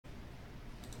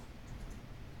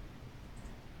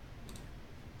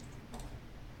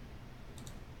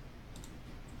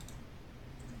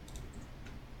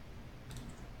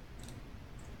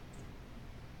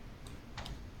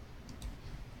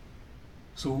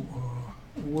So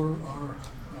where are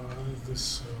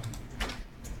this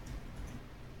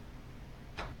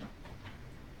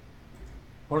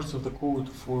parts of the code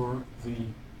for the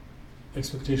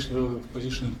expectation value of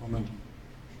position and momentum?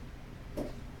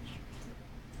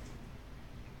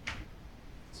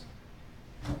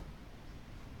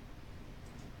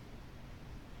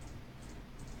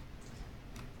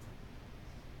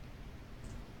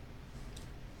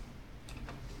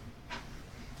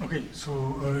 Okay, so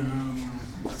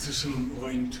this is in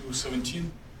line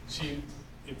 217. See,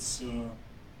 it's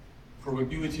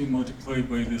probability multiplied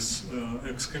by this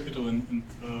x capital, and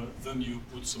then you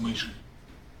put summation,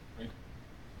 right?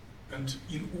 And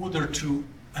in order to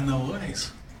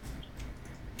analyze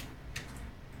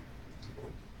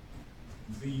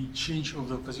the change of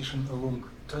the position along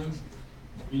time,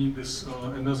 we need this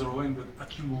another line that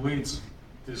accumulates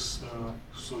this.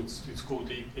 So it's called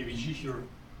AVG here.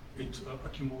 It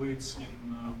accumulates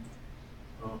in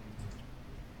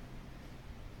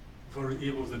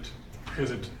variable that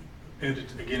has it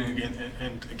added again and again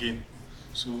and again.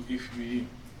 So if we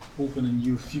open a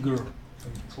new figure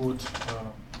and put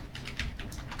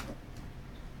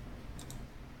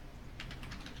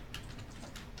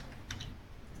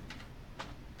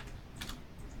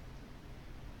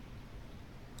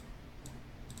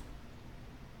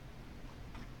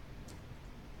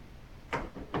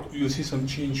you'll see some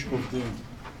change of the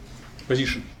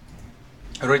position.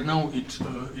 Right now it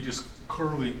is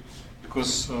curly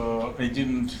because I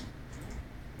didn't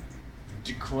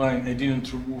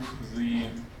remove the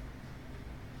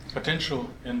potential,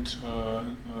 and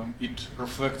it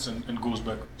reflects and goes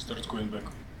back, starts going back.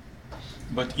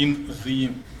 But in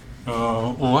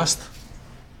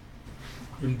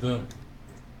the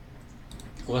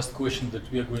last question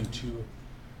that we are going to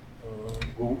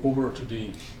go over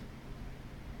today,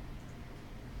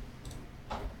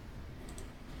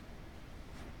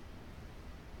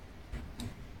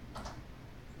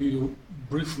 we will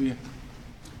briefly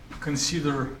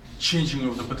consider changing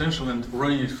of the potential and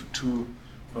running it to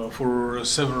for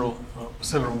several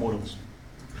models.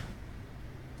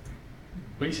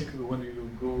 Basically, when you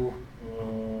go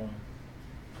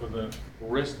for the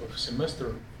rest of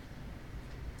semester,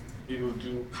 we will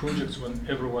do projects when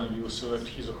everyone will select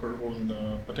his or her own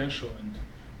potential and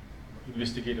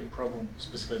investigate a problem,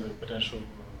 specify the potential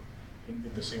in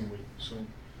the same way. So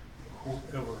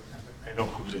whoever, I know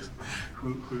who it is,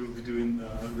 who will be doing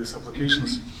these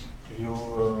applications,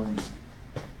 you'll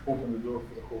open the door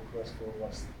for the whole class for the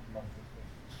last month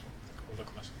of the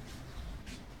class.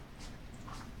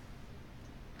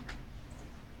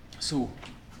 So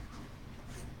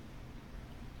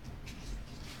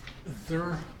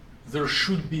there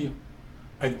should be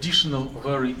additional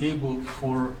variable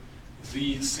for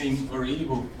the same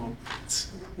variable.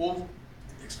 All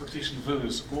expectation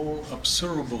values, all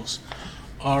observables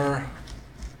are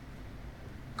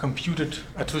computed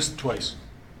at least twice,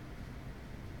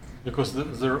 because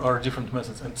there are different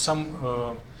methods, and some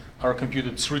are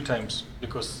computed 3 times,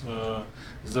 because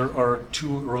there are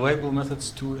 2 reliable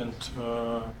methods, 2 and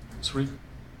 3,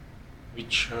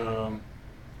 which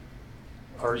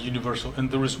are universal, and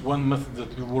there is one method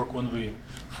that will work only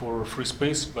for free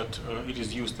space, but it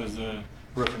is used as a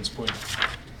reference point.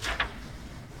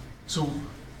 So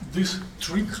this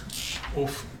trick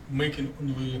of making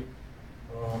only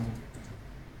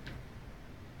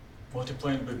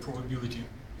multiplying by probability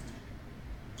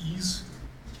is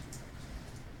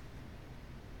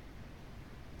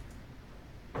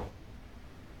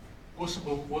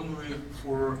possible only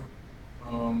for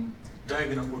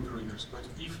diagonal operators, but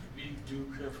if we do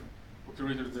have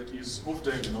operator that is off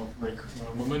diagonal, like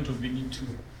momentum, we need to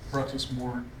practice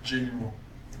more general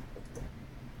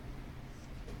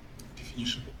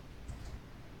definition.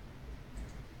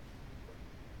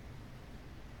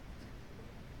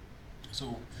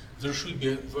 So there should be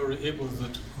a variable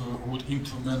that would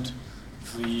implement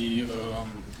the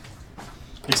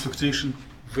expectation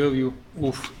value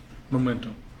of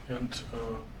momentum. And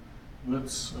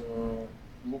let's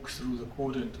look through the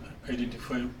code and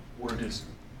identify where it is.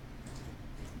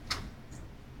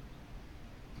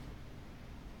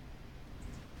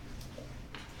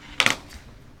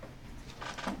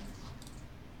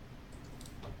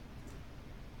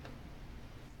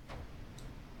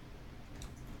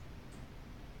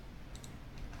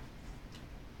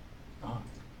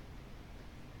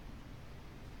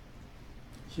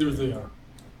 Here they are.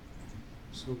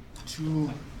 So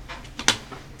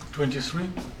 223,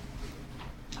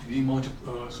 we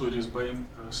multiply, so it is by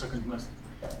second method.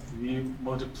 We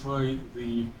multiply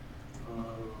the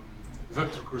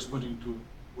vector corresponding to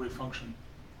wave function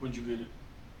conjugated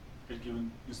at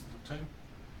given instant of time,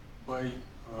 by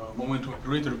momentum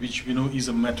operator, which we know is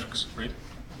a matrix, right?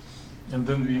 And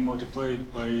then we multiply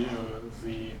it by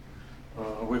the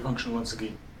wave function once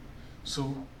again.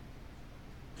 So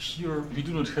here we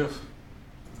do not have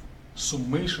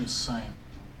summation sign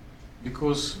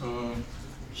because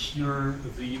here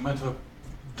the MATLAB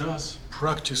does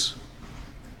practice.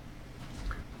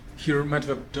 Here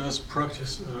MATLAB does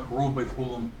practice row by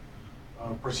column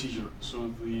procedure.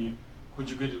 So the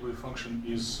conjugated wave function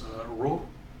is row,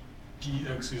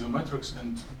 px is a matrix,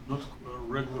 and not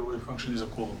regular wave function is a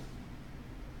column.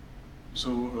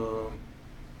 So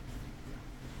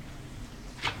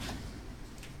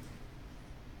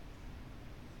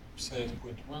psi at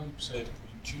point 1, psi at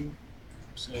point 2,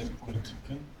 psi at point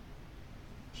n.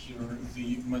 Here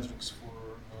the matrix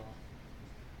for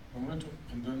momentum,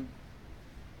 and then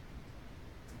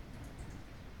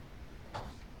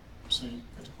psi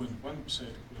at point 1, psi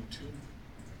at point 2,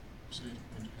 psi at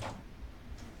point n.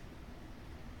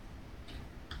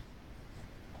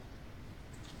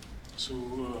 So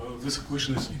this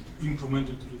equation is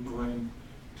implemented in line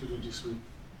 223.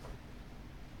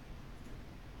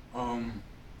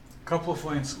 Couple of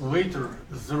lines later,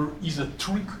 there is a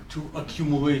trick to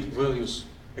accumulate values,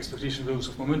 expectation values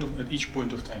of momentum at each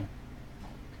point of time.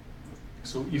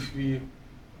 So if we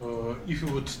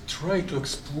would try to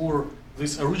explore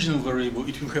this original variable,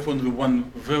 it will have only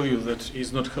one value that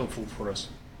is not helpful for us.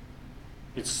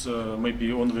 It's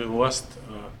maybe only the last.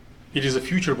 It is a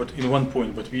future, but in one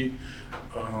point. But we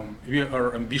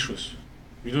are ambitious.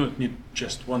 We do not need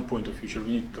just one point of future.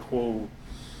 We need the whole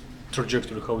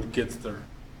trajectory, how it gets there.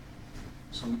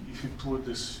 So if you plot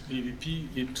this AVP,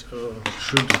 it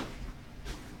should.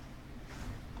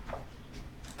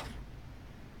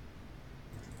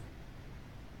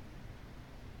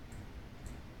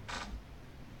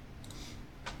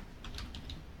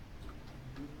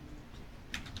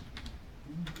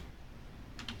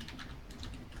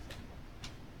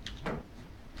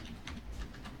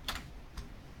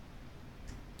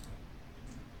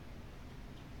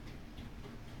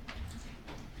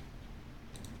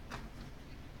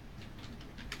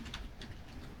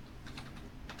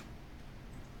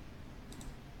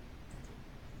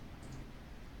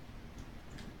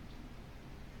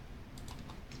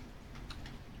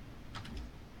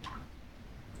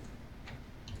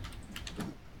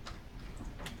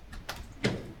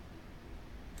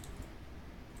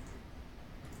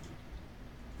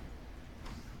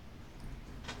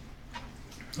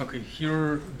 Okay,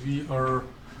 here we are.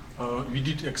 We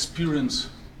did experience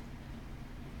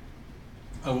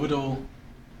a little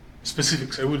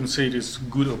specifics. I wouldn't say it is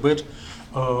good or bad.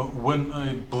 When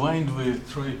I blindly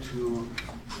tried to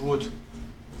plot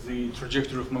the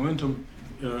trajectory of momentum,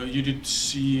 you did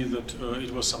see that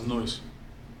it was some noise,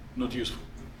 not useful.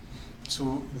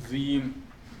 So the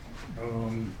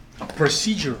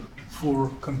procedure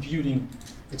for computing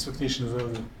expectation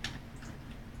value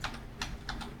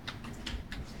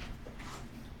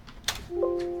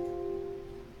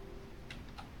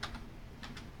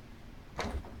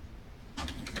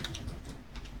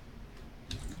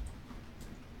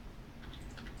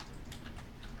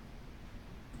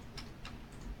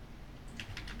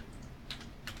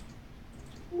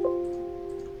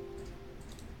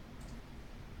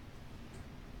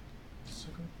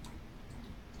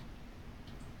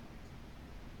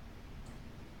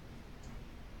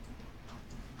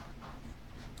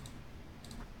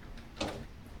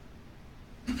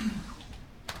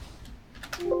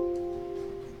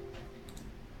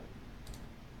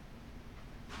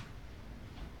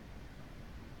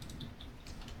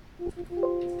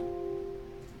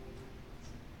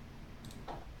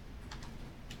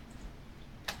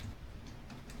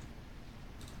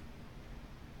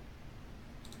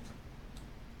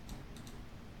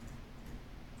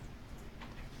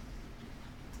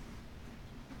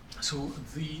So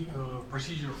the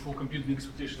procedure for computing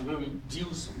expectation value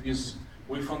deals with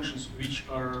wave functions which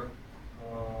are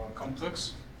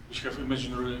complex, which have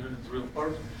imaginary and real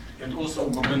part, and also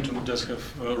momentum does have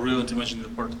real and imaginary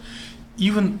part.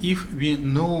 Even if we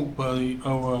know by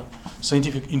our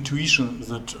scientific intuition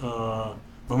that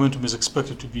momentum is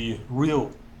expected to be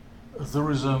real, there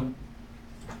is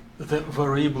the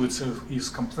variable itself is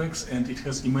complex and it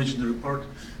has imaginary part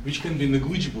which can be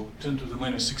negligible, 10 to the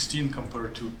minus 16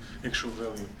 compared to actual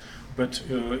value. But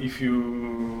if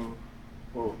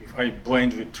I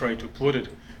blindly try to plot it,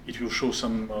 it will show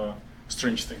some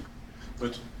strange thing.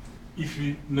 But if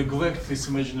we neglect this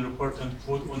imaginary part and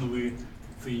plot only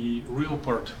the real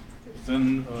part,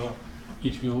 then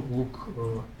it will look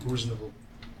reasonable.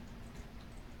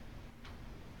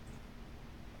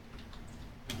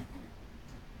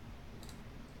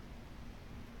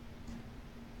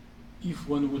 if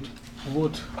one would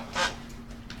plot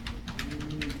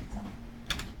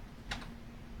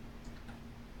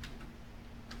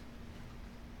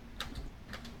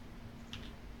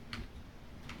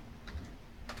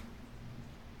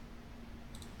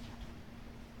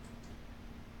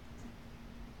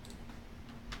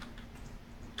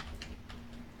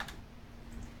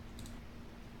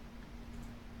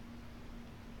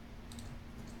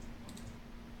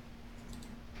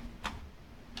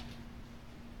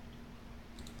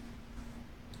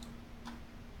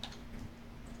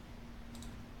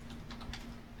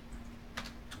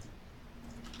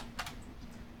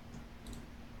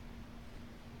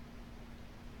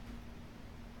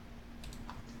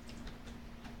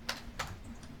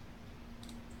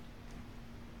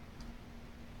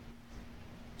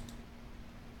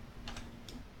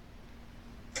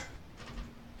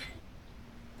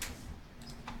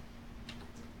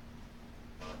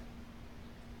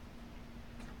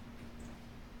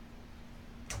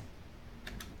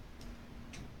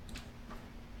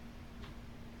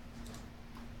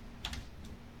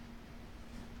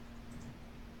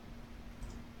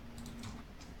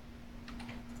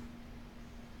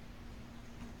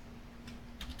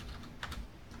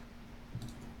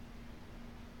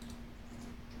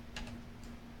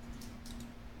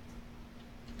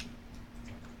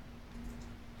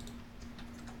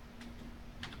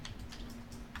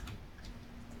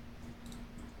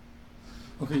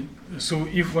Okay, so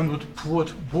if one would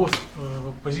plot both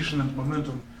position and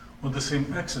momentum on the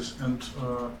same axis, and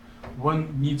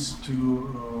one needs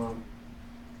to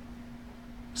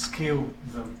scale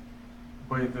them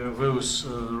by the values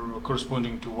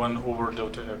corresponding to 1 over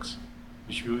delta x,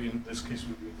 which will, in this case,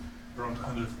 will be around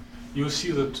 100, you'll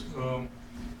see that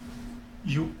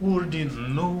you already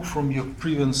know from your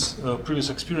previous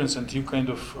experience, and you kind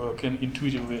of can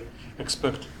intuitively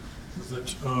expect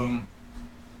that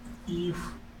if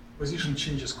position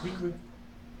changes quickly,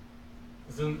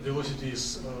 then velocity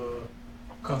is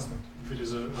constant, if it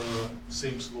is a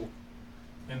same slope.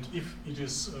 And if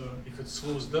it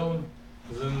slows down,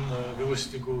 then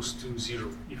velocity goes to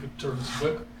 0. If it turns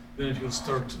back, then it will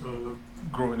start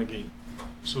growing again.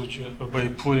 So by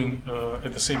plotting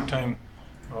at the same time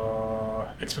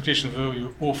expectation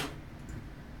value of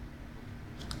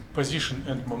position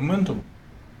and momentum,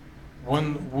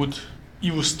 one would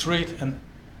illustrate an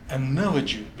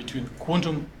analogy between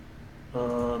quantum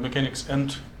mechanics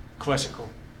and classical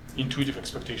intuitive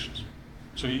expectations.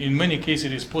 So in many cases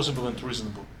it is possible and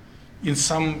reasonable. In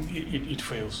some it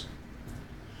fails.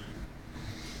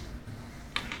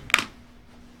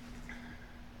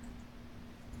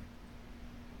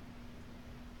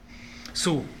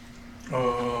 So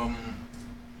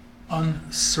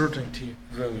uncertainty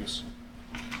values.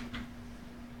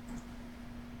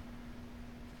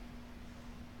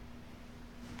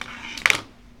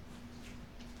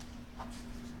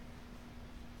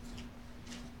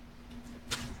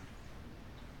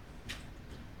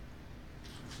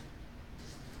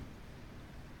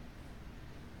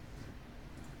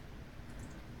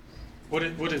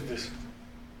 What is this?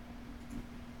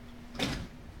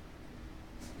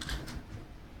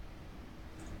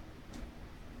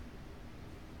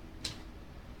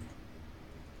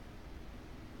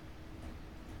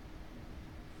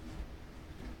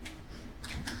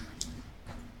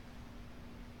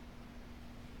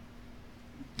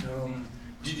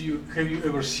 Have you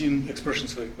ever seen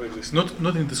expressions like this?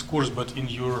 Not in this course, but in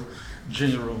your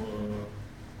general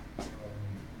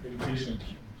education.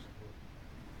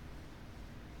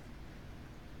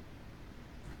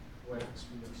 Life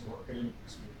experience or academic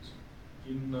experience.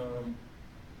 In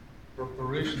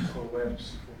preparation for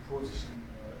labs, for processing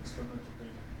experimental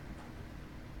data.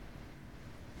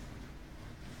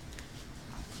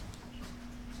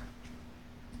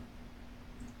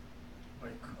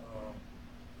 Like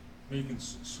making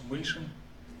summation,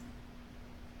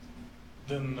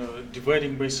 then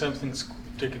dividing by something,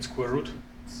 take its square root.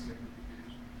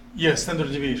 Yeah,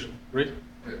 standard deviation, right?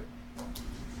 Yeah.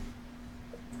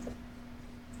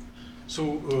 So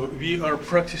we are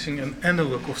practicing an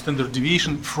analog of standard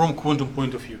deviation from quantum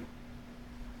point of view.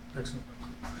 Excellent.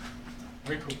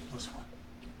 Great hope plus 1.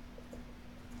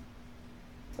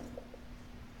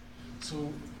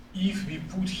 So if we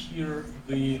put here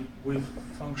the wave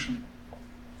function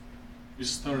with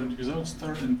star and without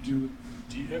star and do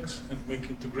dx and make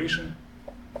integration,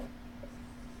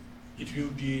 it will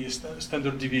be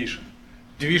standard deviation.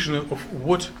 Deviation of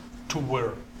what to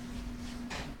where?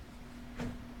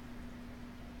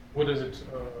 What does it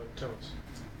tell us?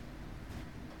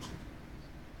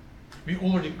 We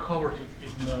already covered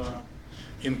it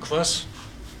in class.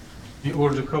 We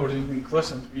already covered it in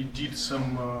class, and we did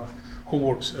some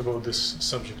homeworks about this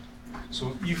subject.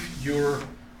 So if your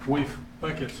wave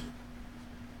packet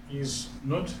is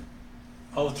not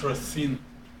ultra thin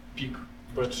peak,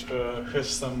 but has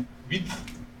some width,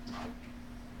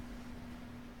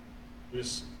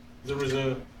 there is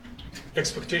a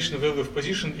expectation value of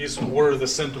position is where the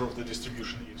center of the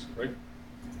distribution is, right?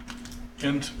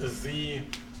 And the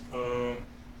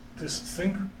this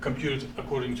thing computed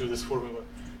according to this formula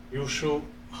will show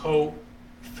how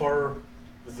far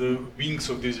the wings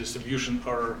of this distribution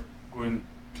are going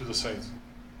to the sides.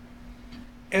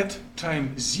 At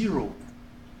time 0,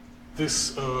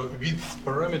 this width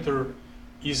parameter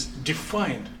is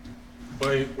defined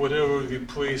by whatever we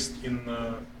placed in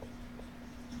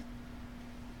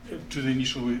to the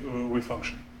initial wave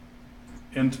function.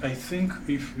 And I think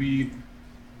if we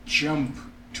jump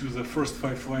to the first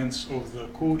 5 lines of the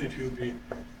code, it will be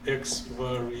x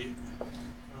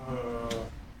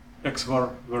var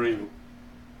variable.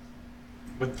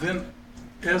 But then,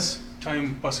 as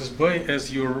time passes by,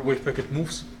 as your wave packet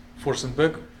moves forth and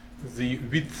back, the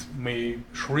width may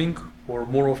shrink, or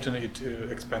more often it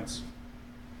expands.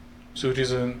 So it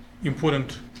is an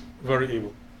important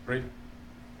variable, right?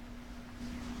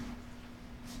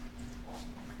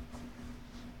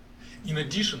 In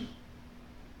addition,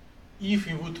 if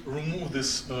you would remove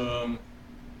this,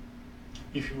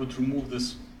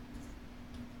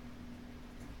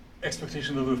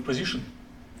 expectation value of position,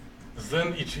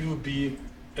 then it will be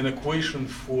an equation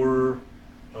for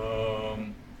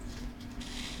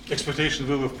expectation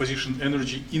value of position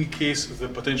energy in case the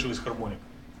potential is harmonic,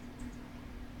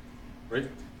 right?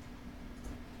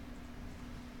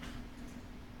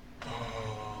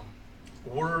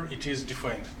 Where it is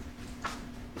defined.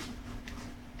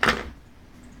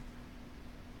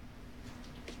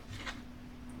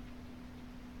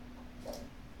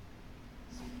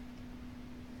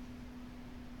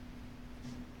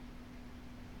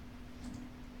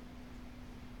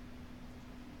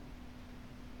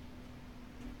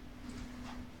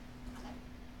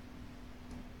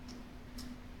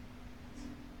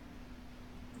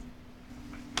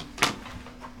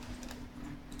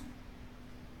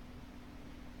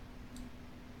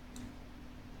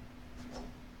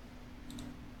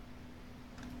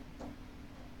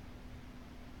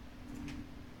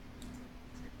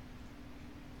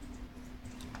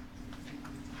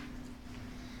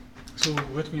 So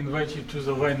let me invite you to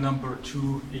the line number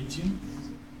 218.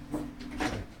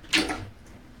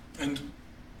 And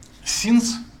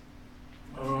since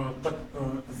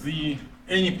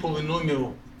any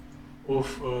polynomial of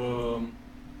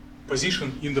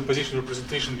position in the position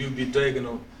representation will be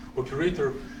diagonal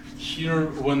operator, here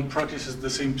one practices the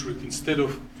same trick. Instead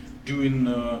of doing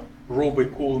row by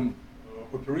column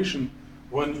operation,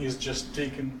 one is just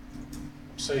taking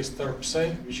psi star psi,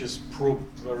 which is probe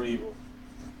variable,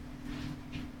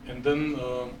 and then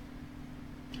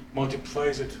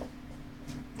multiplies it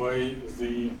by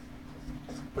the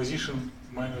position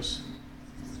minus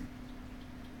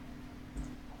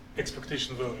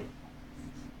expectation value.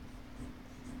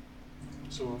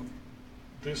 So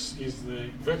this is the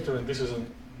vector and this is a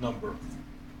number.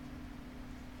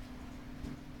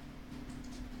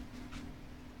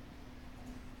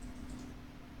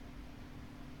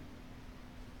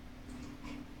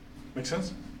 Make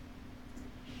sense?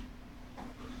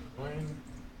 Line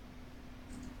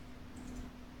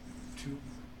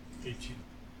 218.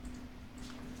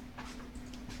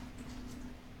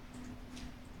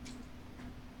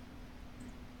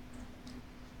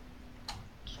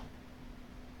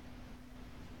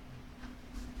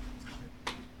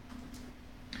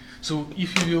 So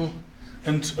if you will,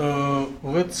 and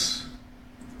let's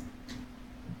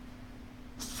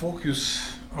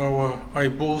focus our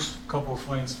eyeballs a couple of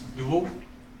lines below.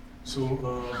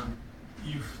 So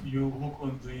if you look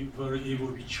on the variable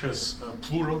which has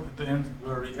plural at the end,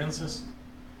 variances,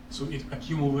 so it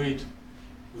accumulates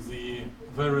the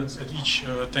variance at each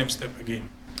time step again.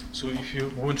 So if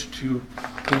you want to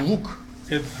look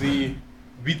at the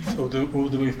width of the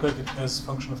wave packet as a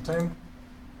function of time,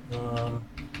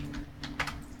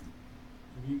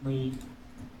 we may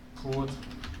plot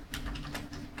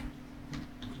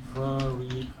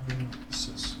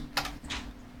variances.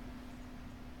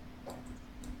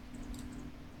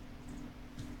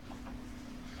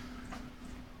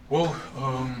 Well,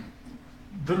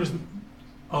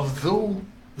 although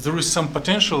there is some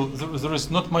potential, there is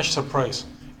not much surprise.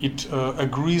 It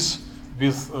agrees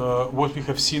with what we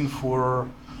have seen for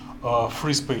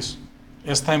free space.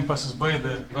 As time passes by,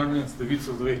 the variance, the width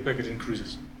of the wave packet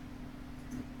increases.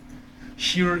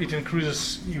 Here it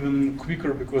increases even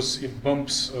quicker because it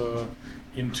bumps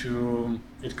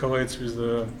it collides with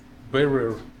the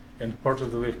barrier, and part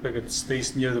of the wave packet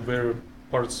stays near the barrier,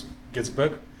 parts gets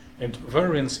back, and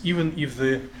variance, even if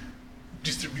the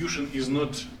distribution is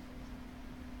not,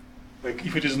 like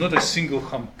if it is not a single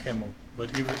hump camel,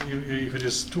 but if it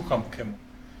is two hump camel,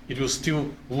 it will still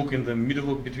look in the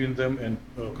middle between them and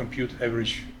compute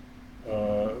average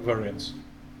variance,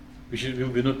 which will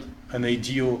be not an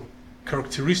ideal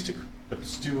characteristic, but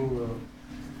still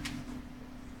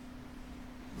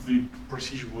the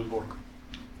procedure would work.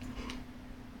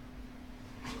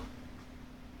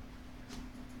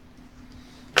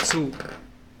 So,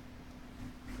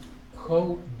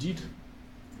 how did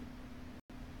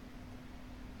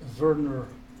Werner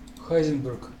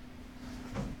Heisenberg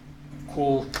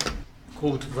call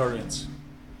it variance?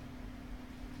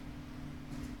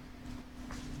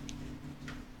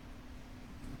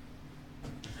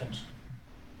 And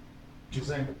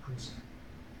design the prism.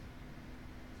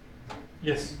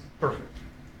 Yes, perfect.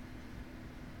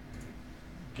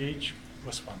 Gauge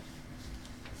 +1.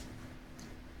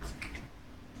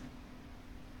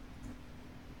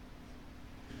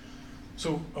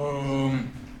 So,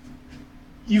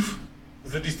 if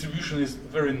the distribution is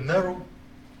very narrow,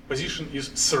 position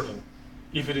is certain.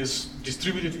 If it is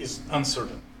distributed, it's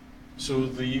uncertain. So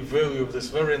the value of this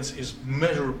variance is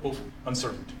measure of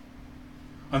uncertainty.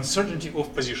 Uncertainty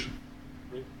of position.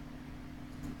 Right?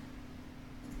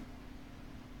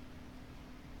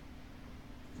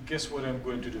 Guess what I'm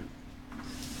going to do?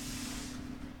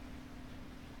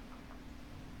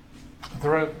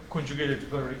 There are conjugated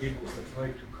variables that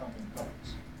like to come in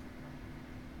couples.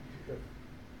 If you have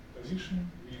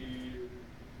position, we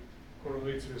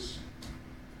correlate with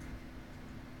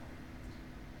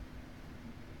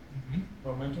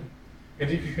momentum. And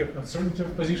if you have uncertainty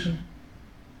of position,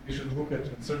 we should look at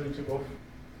uncertainty of,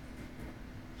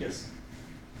 yes.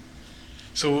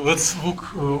 So let's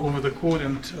look over the code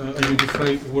and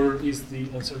identify where is the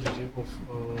uncertainty of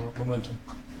momentum.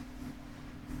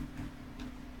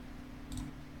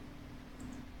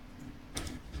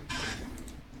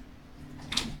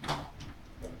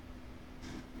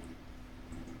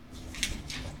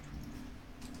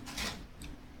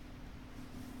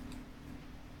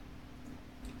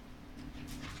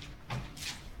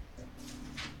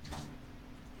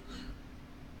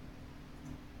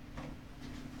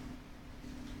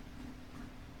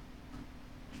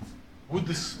 Would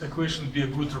this equation be a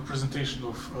good representation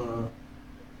of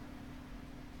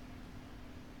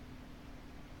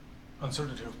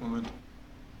uncertainty of momentum?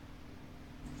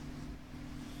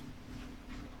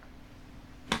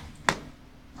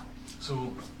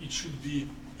 So it should be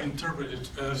interpreted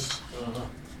as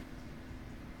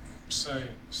psi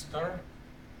star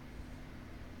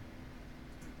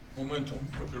momentum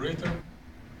operator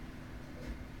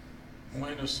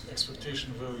minus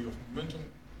expectation value of momentum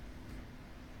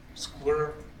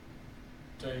square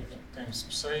times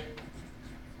psi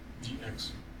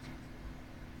dx.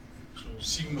 So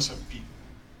sigma sub p,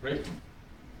 right?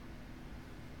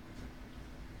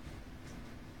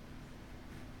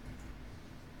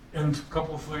 And a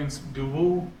couple of lines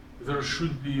below, there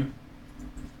should be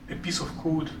a piece of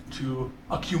code to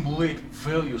accumulate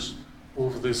values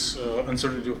of this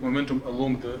uncertainty of momentum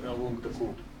along the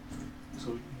code.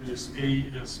 So it is A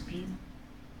as P.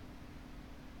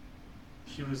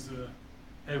 Here is the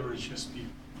average SP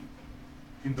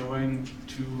in the line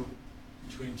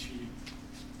 228.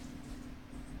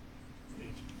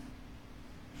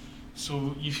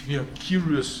 So if we are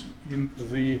curious in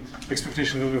the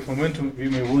expectation value of momentum, we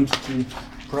may want to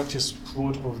practice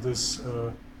plot of this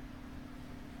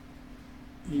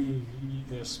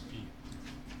EVSP.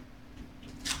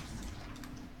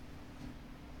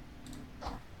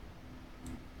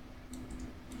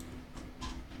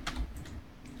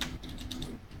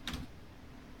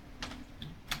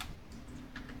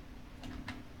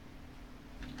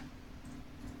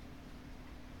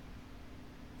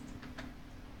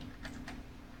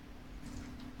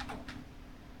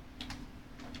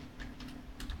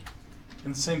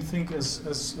 And same thing as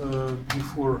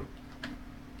before.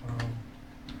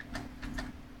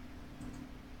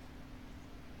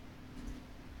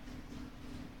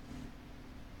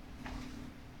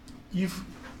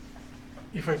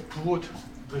 If I plot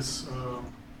this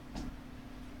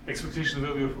expectation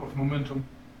value of momentum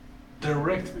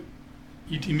directly,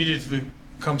 it immediately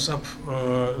comes up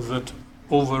that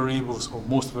all variables or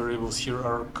most variables here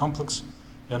are complex,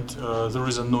 and there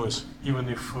is a noise, even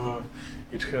if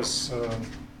it has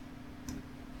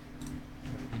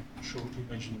show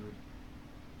imaginary.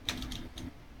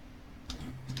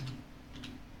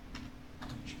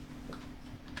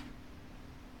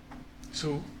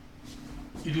 So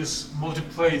it is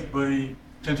multiplied by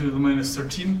 10 to the minus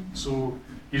 13. So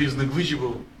it is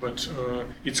negligible, but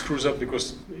it screws up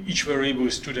because each variable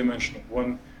is two-dimensional.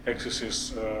 One axis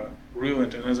is real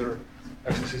and another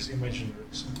axis is imaginary.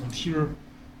 So, and here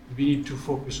we need to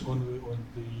focus only on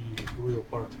the real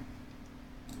part.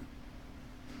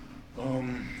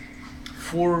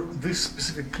 For this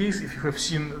specific case, if you have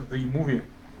seen the movie,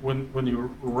 when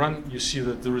you run, you see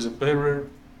that there is a barrier,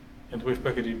 and wave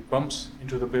packet bumps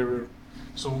into the barrier.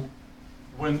 So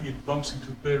when it bumps into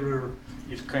the barrier,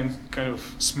 it kind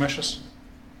of smashes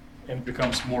and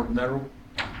becomes more narrow,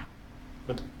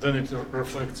 but then it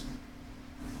reflects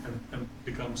and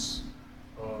becomes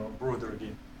broader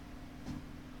again.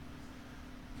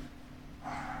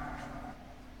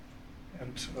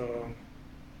 And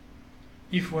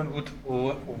if one would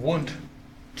want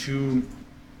to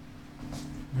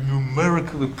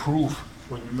numerically prove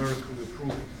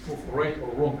right or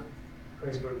wrong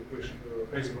Heisenberg equation,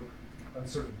 Heisenberg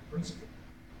uncertainty principle,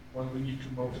 one will need to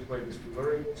multiply these two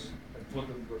variables and plot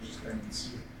them versus time and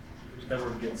see if it ever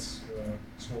gets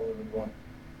smaller than one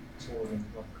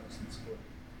constant square.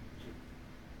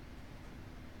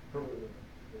 Probably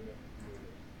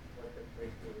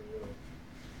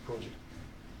project.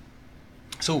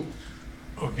 So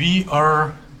we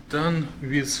are done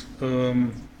with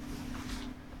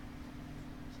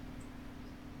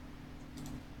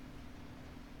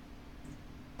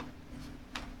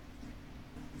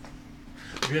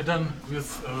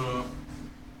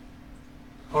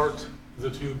part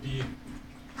that will be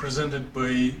presented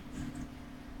by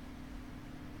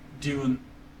Dylan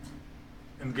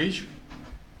and Gage.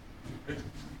 Right?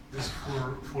 These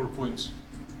four points.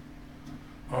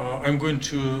 I'm going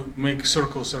to make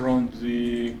circles around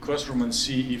the classroom and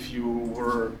see if you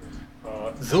were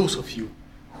those of you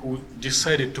who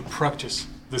decided to practice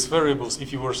these variables,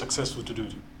 if you were successful to do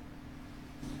it.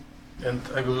 And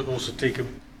I will also take a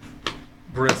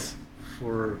breath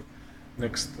for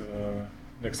next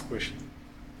question.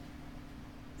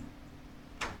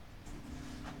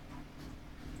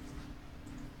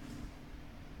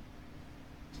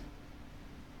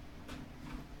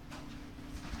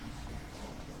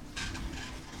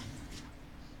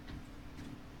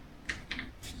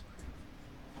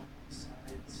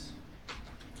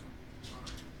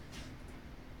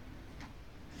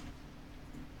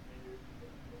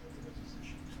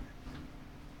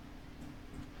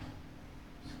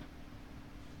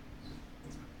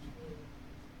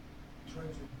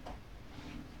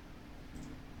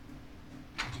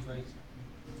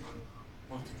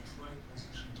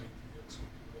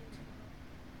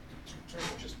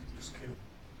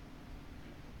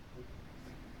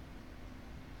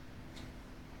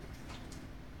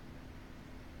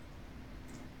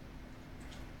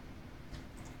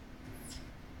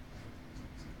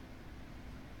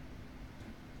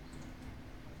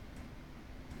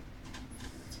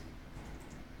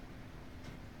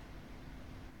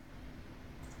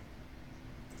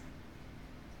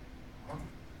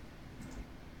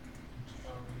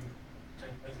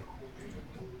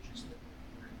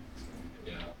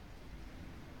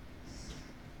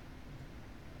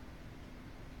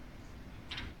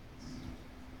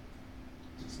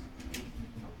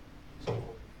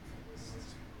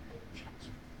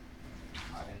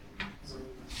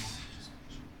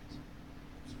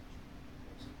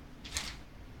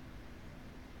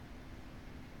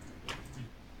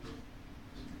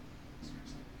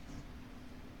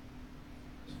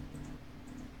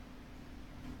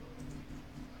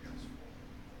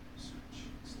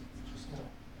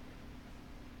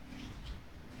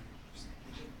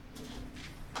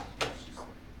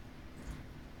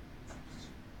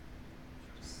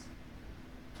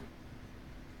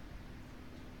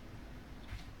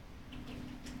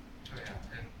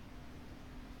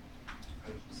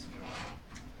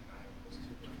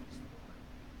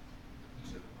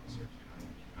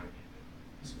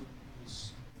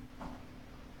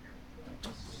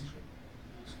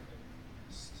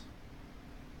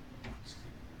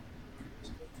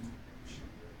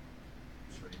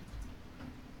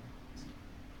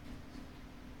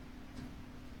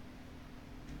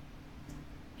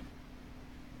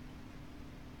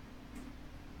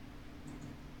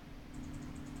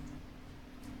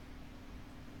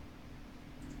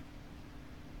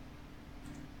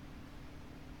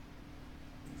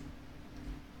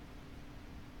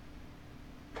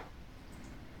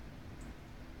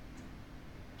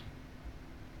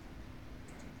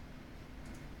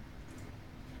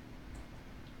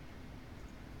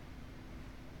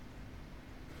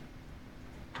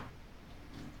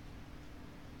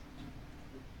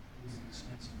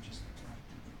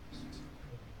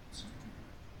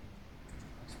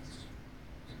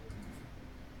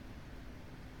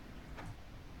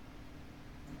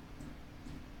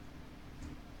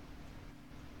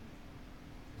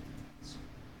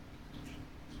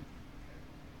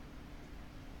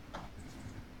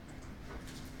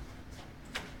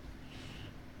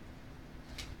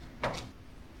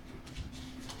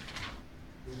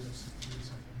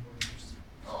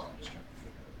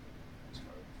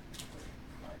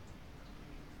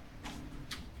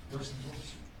 Yeah.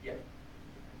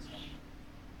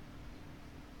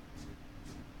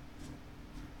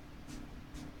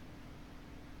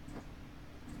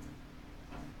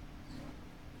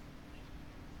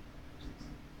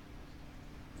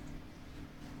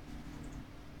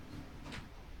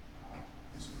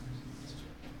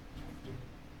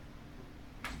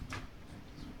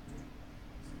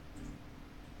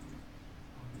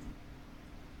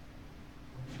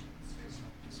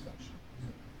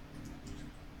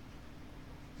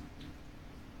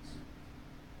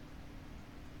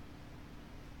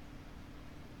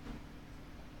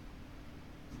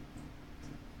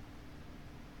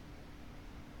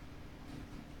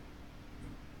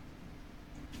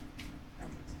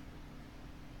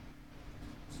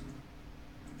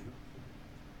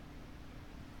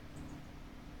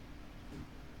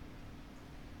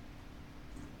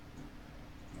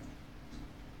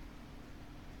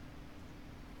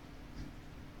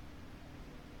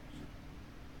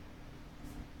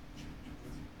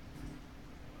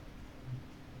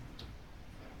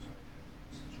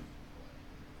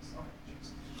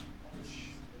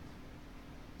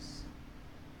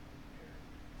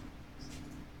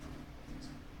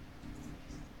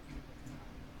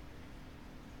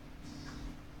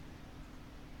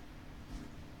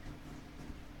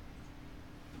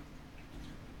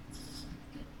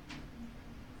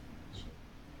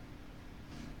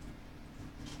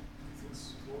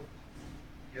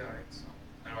 Yeah,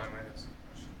 I know I might have some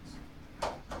questions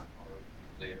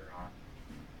later on.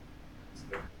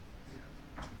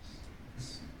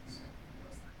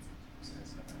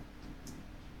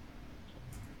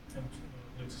 And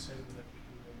let's say that we do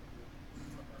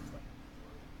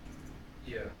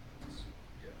Yeah.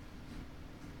 Yeah.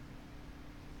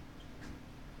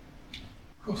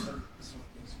 Cool, sir.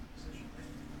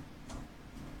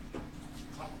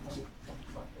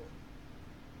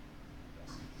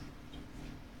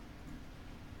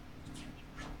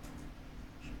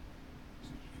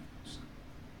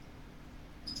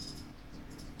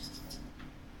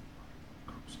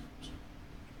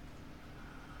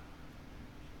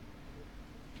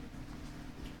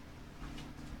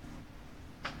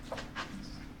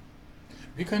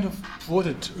 We kind of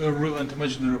plotted real and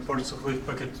imaginary parts of wave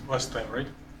packet last time, right?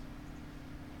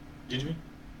 Did we?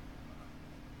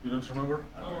 You don't remember?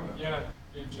 Oh, yeah,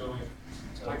 Joey.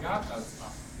 I got that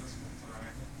stuff. This one's all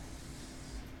right.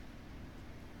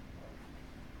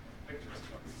 Pictures.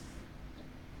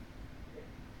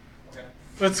 Okay.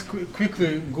 Let's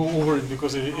quickly go over it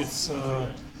because it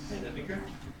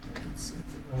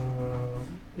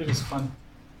is fun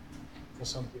for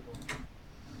some people.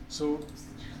 So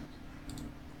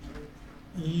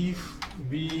if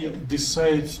we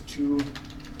decide to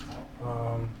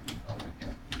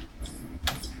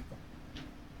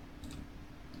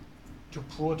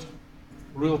plot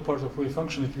real part of wave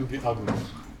function, it will be ugly,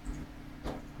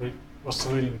 right?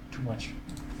 Oscillating too much.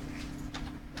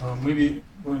 Maybe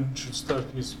one should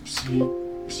start with C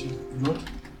naught.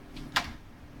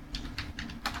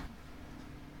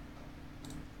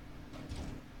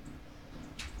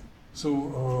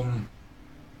 So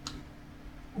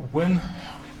when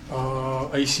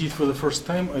I see it for the first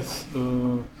time,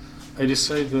 I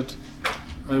decide that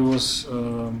I was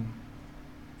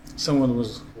someone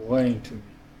was lying to me.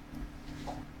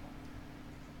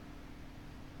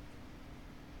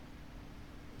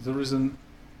 There is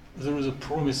a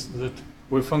promise that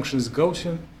wave function is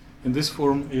Gaussian, and this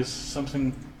form is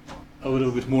something a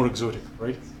little bit more exotic,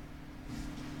 right?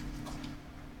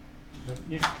 But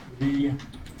if we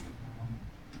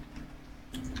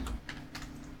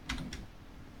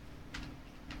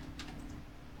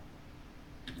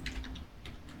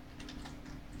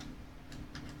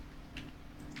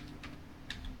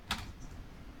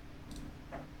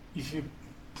if you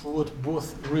plot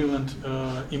both real and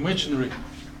imaginary,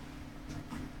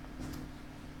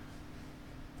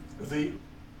 they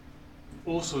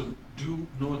also do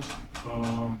not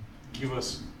give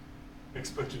us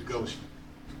expected Gaussian.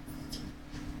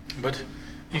 But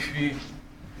if we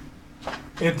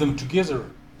add them together,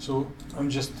 so I'm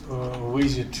just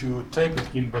lazy to type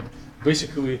it in, but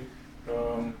basically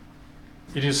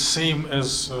it is same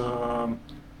as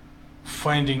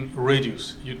finding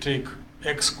radius. You take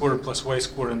x squared plus y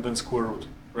squared and then square root,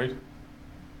 right?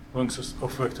 Length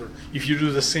of vector. If you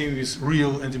do the same with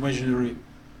real and imaginary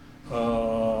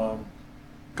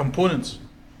components,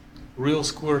 real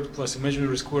squared plus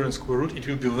imaginary squared and square root, it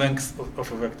will be length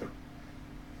of a vector.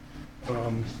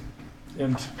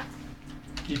 And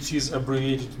it is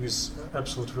abbreviated with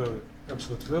absolute value.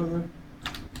 Absolute value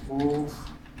of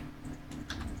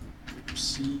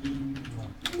C1.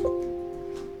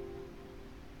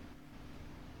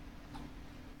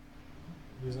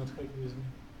 not happy with me.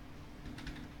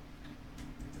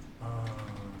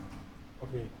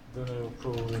 Okay, then I will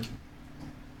probably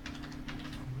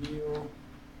new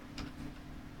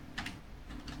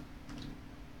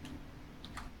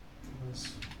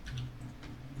plus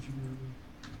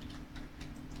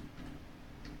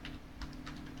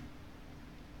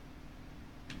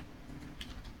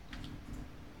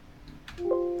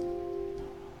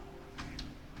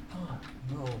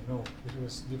no, it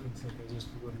was different thing. I just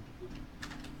forgot to put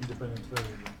independent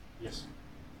variable. Yes.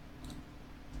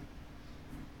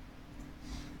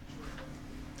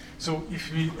 So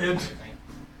if we add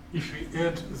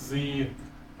the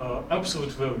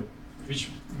absolute value, which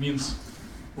means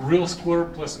real square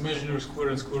plus imaginary square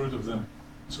and square root of them,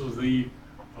 so the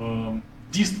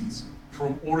distance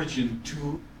from origin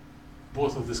to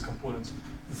both of these components,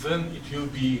 then it will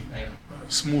be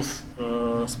smooth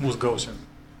Gaussian.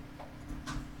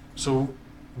 So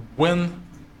when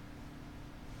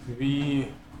we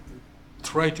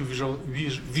try to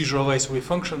visualize wave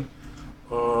function,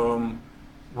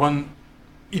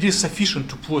 it is sufficient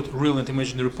to plot real and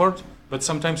imaginary part, but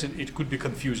sometimes it could be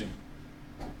confusing.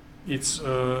 It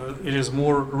is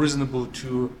more reasonable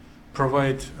to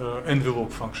provide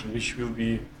envelope function, which will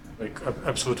be like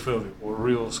absolute value, or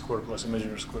real square plus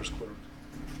imaginary square square root.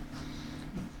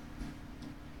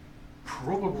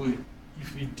 Probably,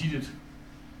 if we did it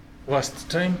last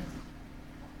time,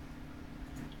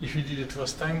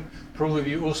 probably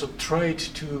we also tried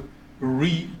to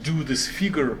redo this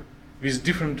figure with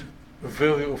different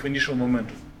value of initial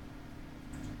momentum.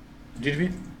 Did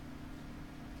we?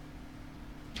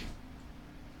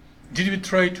 Did we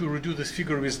try to redo this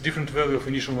figure with different value of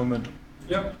initial momentum?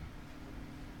 Yep.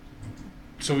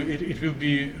 So it will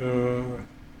be,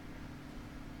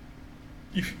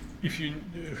 if you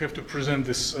have to present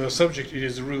this subject, it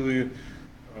is really,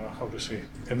 how to say,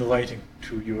 enlightening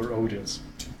to your audience.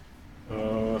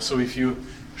 So if you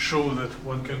show that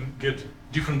one can get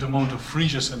different amount of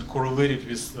fringes and correlate it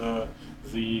with the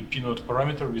P0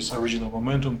 parameter with original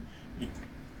momentum, it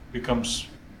becomes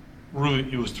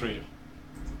really illustrative.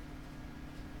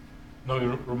 Now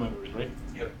you remember it, right?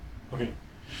 Yep. Okay.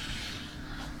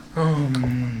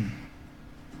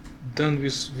 Done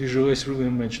with visualize real and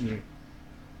imaginary.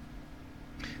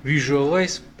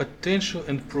 Visualize potential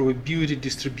and probability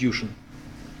distribution.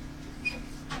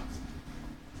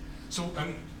 So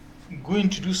I'm going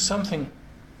to do something.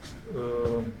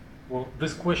 Well,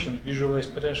 this question, visualize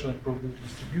potential and probability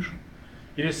distribution,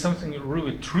 it is something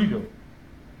really trivial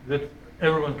that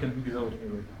everyone can do without me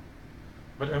right now.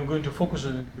 But I'm going to focus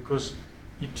on it because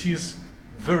it is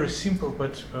very simple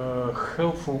but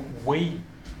helpful way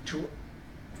to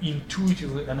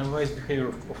intuitively analyze behavior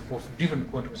of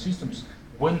different quantum systems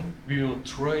when we will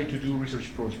try to do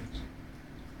research projects.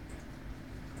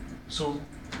 So,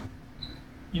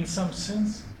 in some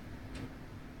sense,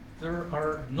 there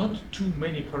are not too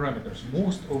many parameters.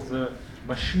 Most of the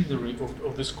machinery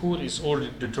of this code is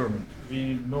already determined.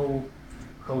 We know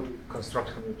how to construct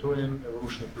Hamiltonian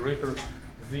evolution operator.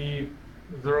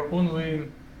 There are only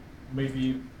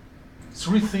maybe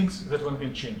 3 things that one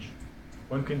can change.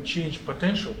 One can change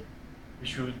potential,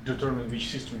 which will determine which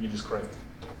system you describe.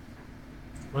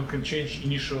 One can change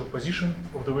initial position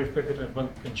of the wave packet, and one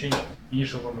can change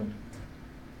initial momentum.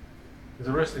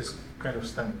 The rest is kind of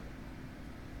standard.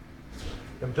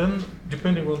 And then,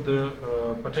 depending on the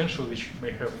potential, which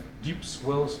may have dips,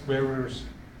 wells, barriers,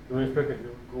 the wave packet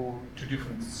will go to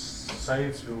different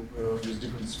sides with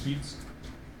different speeds.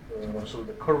 So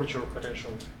the curvature of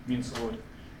potential means a lot.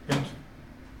 And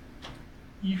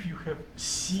if you have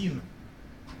seen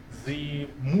the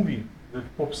movie that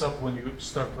pops up when you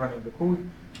start running the code,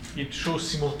 it shows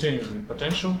simultaneously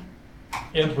potential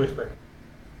and wave packet.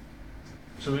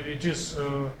 So it is,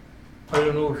 I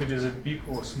don't know if it is a big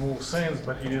or small science,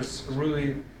 but it is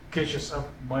really catches up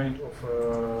mind of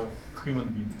a human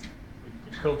being.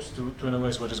 It helps to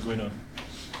analyze what is going on.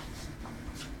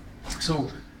 So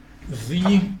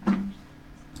the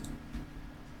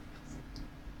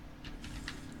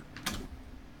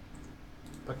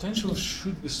potential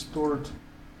should be stored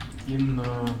in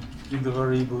the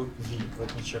variable v.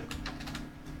 Let me check.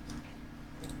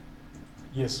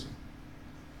 Yes.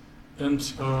 And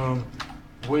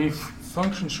wave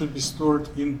function should be stored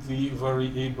in the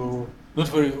variable,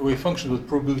 not wave function, but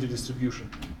probability distribution.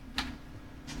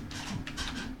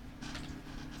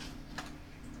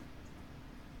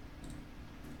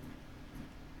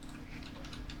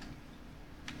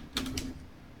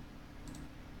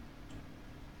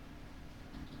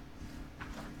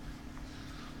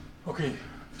 Okay,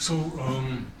 so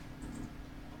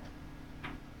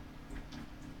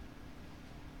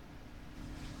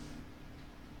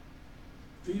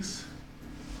this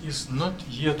is not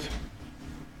yet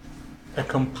a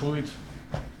complete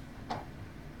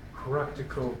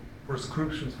practical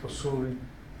prescriptions for solving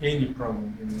any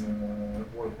problem in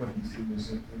what quantum field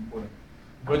is important.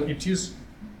 But it is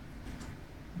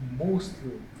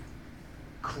mostly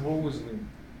closely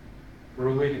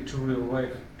related to real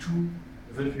life too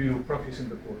that we will practice in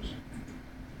the course.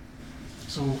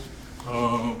 So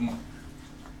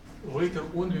later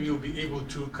on we will be able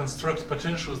to construct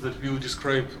potentials that will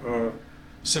describe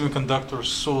semiconductors,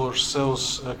 solar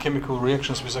cells, chemical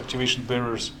reactions with activation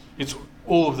barriers. It's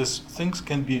all of these things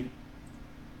can be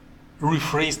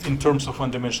rephrased in terms of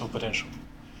one-dimensional potential.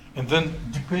 And then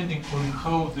depending on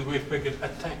how the wave packet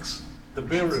attacks the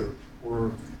barrier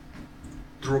or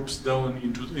drops down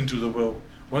into the well,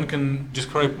 one can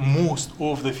describe most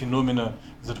of the phenomena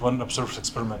that one observes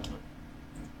experimentally.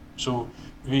 So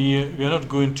we are not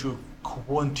going to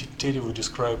quantitatively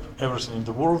describe everything in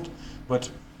the world, but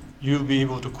you'll be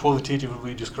able to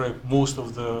qualitatively describe most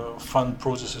of the fun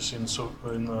processes in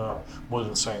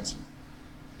modern science.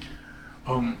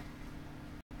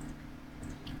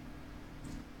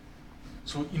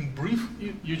 So in brief,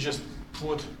 you just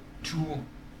plot two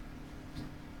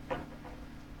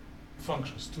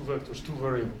functions, two vectors, two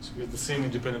variables with the same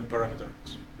independent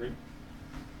parameters, right?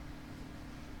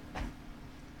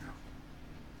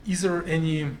 Is there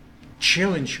any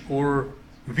challenge or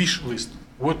wish list?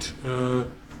 What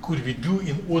could we do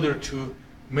in order to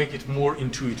make it more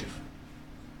intuitive?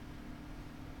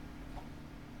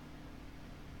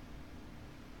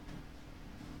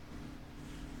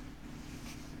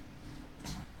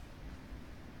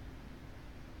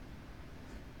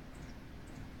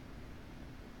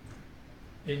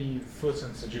 Any thoughts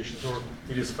and suggestions, or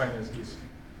it is fine as is?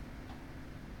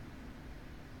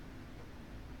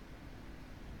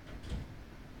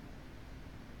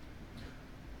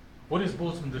 What is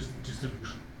Boltzmann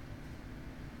distribution?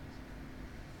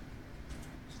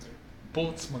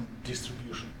 Boltzmann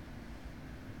distribution.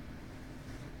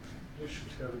 You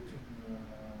should have it in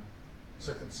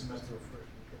second semester of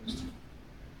freshman chemistry.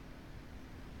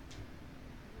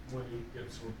 When you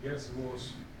get through gas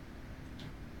laws.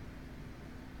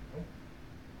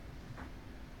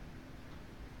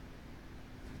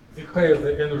 The higher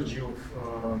the energy of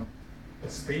a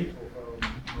state,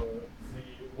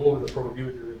 the lower the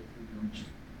probability that it will be reached.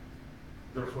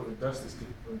 Therefore, the dust is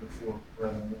taken on the floor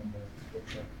rather than on the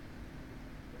workshop.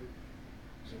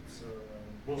 So it's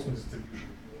Boltzmann distribution.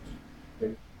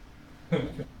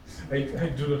 I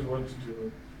do not want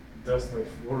to dust my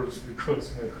floors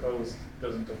because my house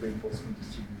doesn't obey Boltzmann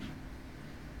distribution.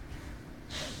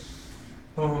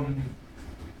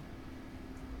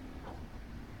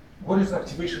 What is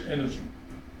activation energy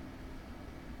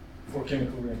for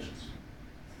chemical reactions?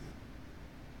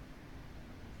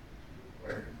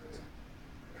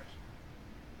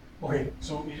 Okay,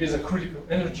 so it is a critical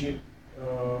energy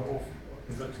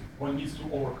that one needs to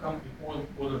overcome in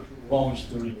order to launch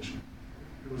the reaction.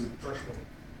 There is a threshold.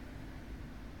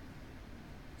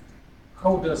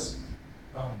 How does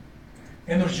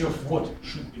energy of what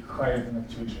should be higher than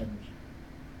activation energy?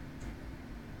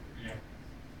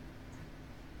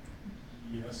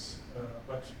 Yes,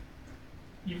 but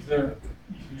if you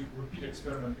repeat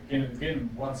experiment again and again,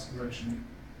 one's reaction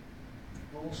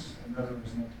goes, another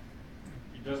is not.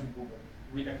 It doesn't go, but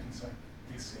react inside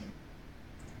the same.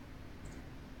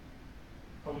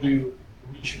 How do you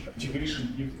reach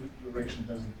activation if the reaction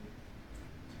doesn't go?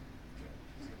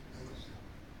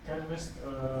 Catalyst,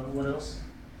 what else?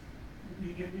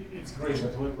 It's great,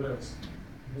 but what else?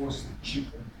 Most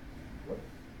cheap and what?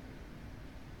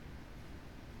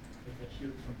 I can hear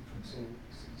it from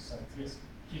side. Yes,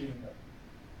 heating up.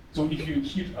 So if you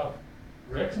heat up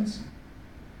reactants,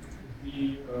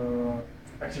 the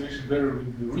activation barrier will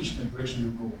be reached and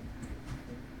reaction will go.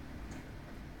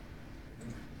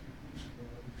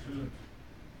 If you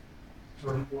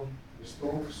turn on the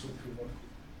stove, so you want.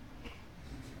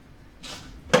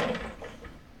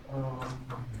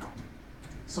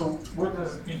 So what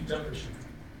does it mean temperature?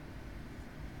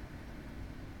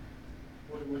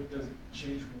 What does it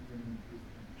change when we improve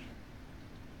temperature?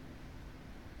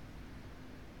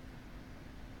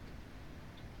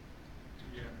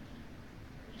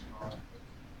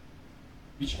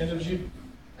 Which energy?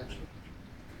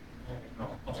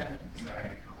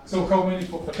 So how many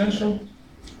for potential?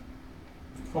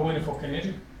 How many for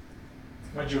kinetic?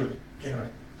 Majority.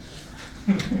 Kinetic.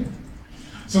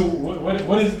 So what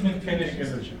does it mean kinetic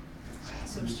energy?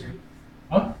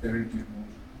 Huh?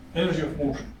 Energy of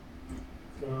motion.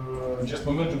 Just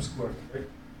momentum squared, right?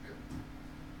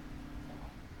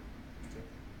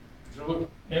 So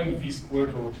look, mv squared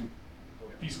over 2,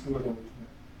 or p squared over 2,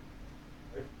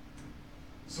 right?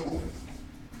 So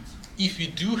if we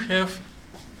do have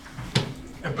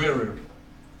a barrier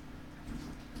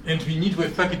and we need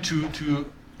wave packet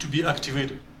to be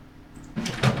activated,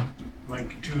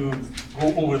 like to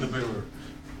go over the barrier,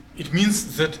 it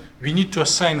means that we need to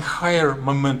assign higher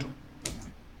momentum.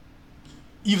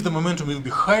 If the momentum will be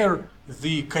higher,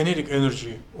 the kinetic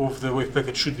energy of the wave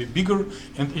packet should be bigger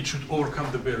and it should overcome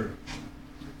the barrier,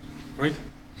 right?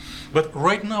 But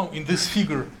right now in this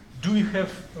figure, do we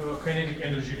have kinetic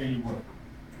energy anywhere?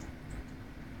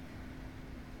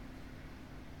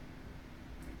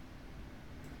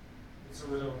 It's a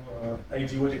little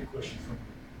idiotic question from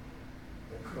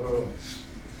me.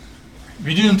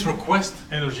 We didn't request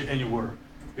energy anywhere.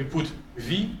 We put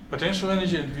V, potential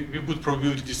energy, and we put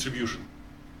probability distribution.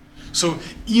 So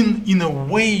in a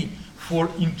way, for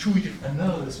intuitive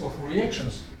analysis of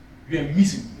reactions, we are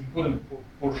missing important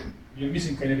portion. We are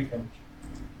missing kinetic energy.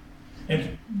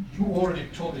 And you already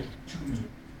told it to me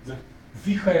that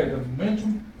the higher the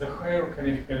momentum, the higher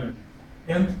kinetic energy.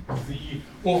 And the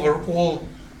overall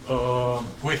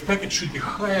wave packet should be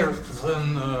higher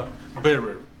than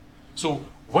barrier. So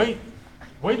why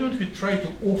don't we try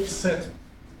to offset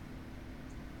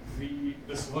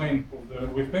this line of the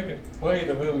wave packet by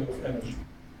the value of energy?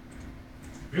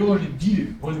 We already did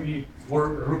it when we were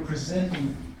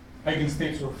representing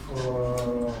eigenstates of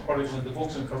particle in the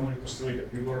box and harmonic oscillator.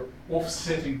 We were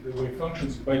offsetting the wave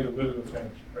functions by the value of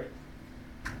energy, right?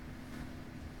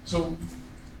 So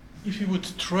if you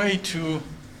would try to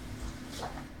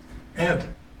add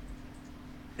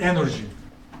energy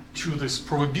to this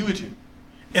probability,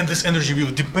 and this energy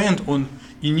will depend on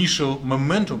initial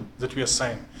momentum that we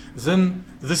assign, then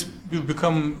this will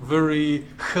become very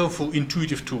helpful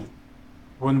intuitive tool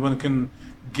when one can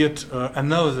get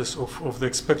analysis of the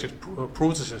expected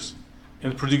processes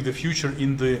and predict the future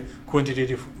in the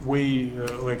quantitative way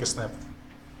like a snap.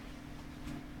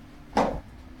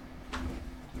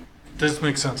 Does it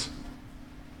make sense?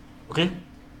 Okay?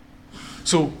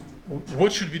 So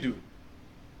what should we do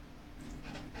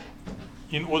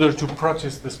in order to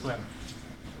practice this plan?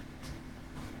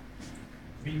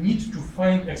 We need to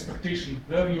find expectation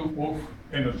value of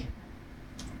energy,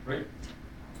 right?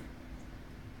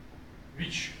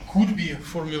 Which could be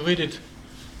formulated,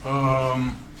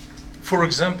 for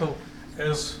example,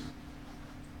 as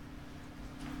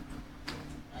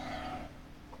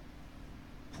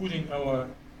putting our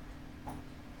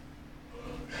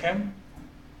CHEM,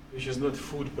 which is not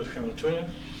food but Hamiltonian,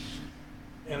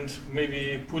 and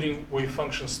maybe putting wave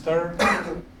function star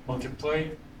multiply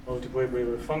by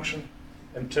wave function,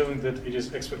 and telling that it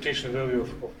is expectation value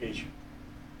of h,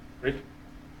 right?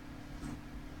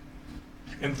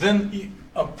 And then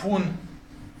upon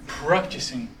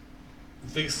practicing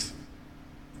this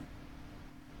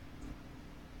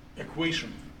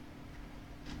equation,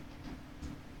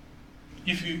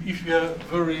 if you are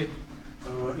very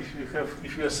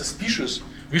if we are suspicious,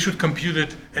 we should compute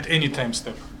it at any time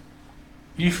step.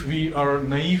 If we are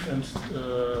naive and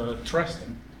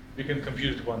trusting, we can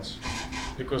compute it once,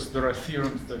 because there are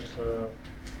theorems that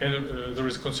there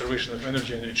is conservation of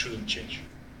energy and it shouldn't change.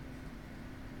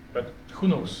 But who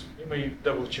knows? You may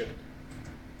double check it.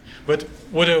 But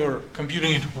whatever,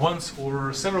 computing it once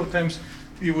or several times,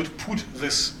 we would put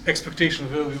this expectation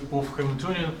value of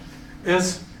Hamiltonian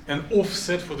as an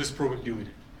offset for this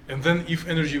probability. And then if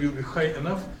energy will be high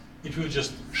enough, it will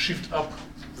just shift up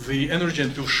the energy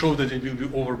and will show that it will be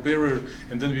over barrier,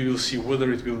 and then we will see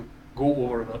whether it will go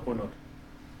over or not.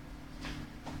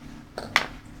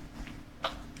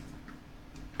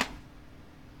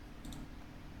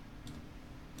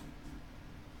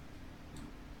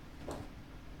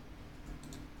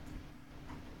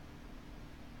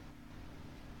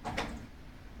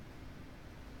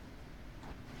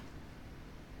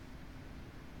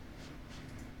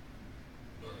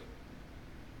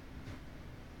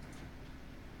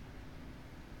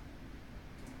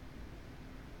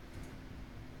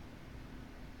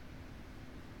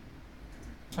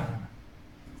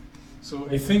 So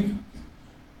I think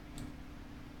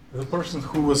the person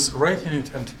who was writing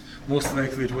it, and most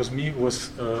likely it was me,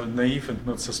 was naive and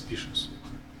not suspicious.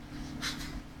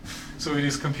 So it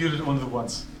is computed only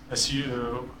once,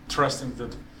 trusting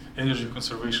that energy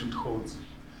conservation holds.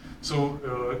 So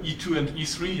E2 and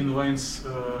E3 in lines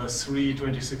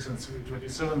 326 and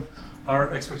 327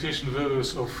 are expectation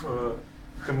values of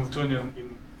Hamiltonian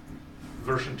in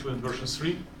version 2 and version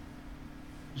 3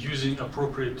 using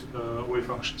appropriate wave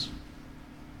functions.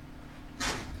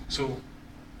 So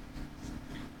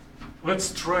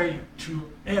let's try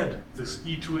to add this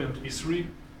E2 and E3,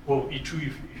 well, E2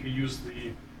 if you use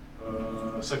the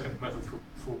second method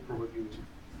for probability.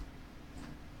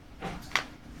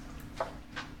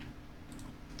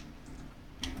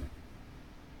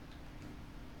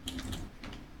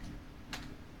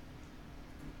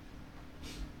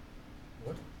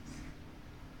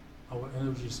 our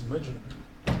energy is imaginary.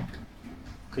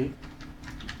 Okay.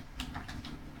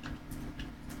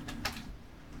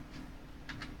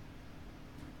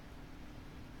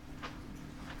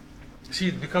 See,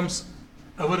 it becomes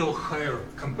a little higher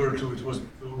compared to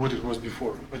what it was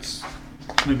before. Let's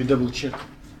maybe double check.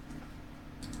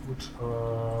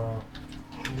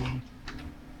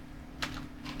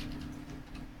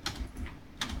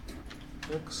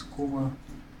 X, comma,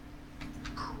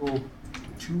 probe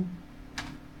 2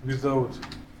 without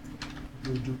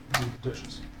do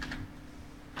dashes.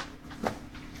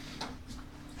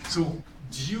 So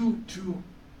due to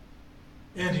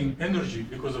adding energy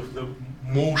because of the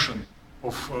motion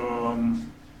of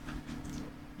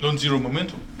non-zero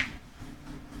momentum,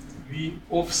 we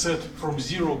offset from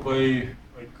 0 by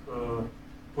like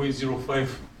 0.05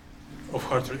 of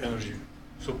heart rate energy.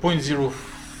 So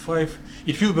 0.05,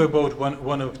 it will be about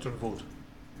one electron volt.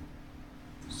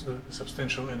 So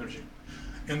substantial energy.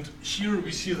 And here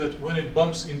we see that when it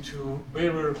bumps into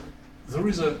barrier, there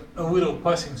is a little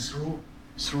passing through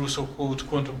so-called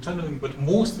quantum tunneling, but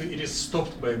mostly it is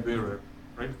stopped by a barrier,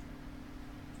 right?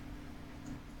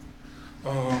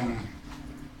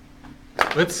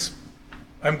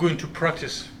 I'm going to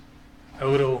practice a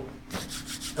little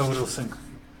thing.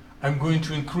 I'm going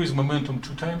to increase momentum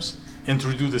 2 times and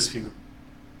redo this figure.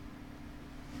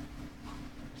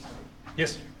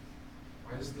 Yes?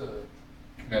 Why is the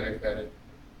kinetic edit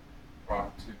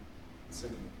brought to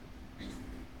sigma B?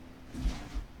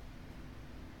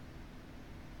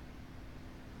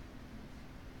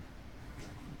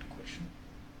 Question.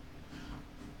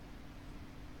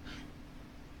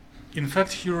 In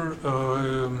fact, here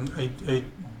I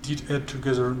did add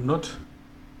together not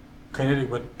kinetic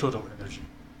but total energy.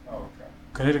 Oh, okay.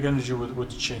 Kinetic energy would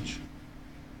change.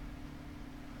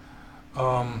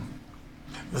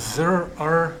 There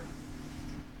are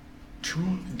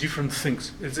 2 different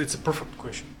things. It's a perfect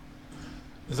question.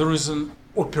 There is an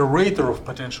operator of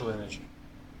potential energy,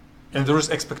 and there is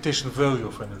expectation value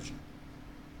of energy.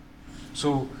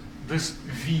 So this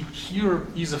V here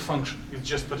is a function. It's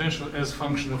just potential as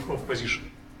function of position.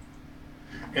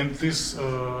 And this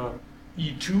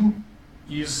E2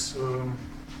 is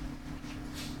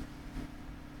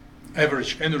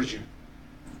average energy,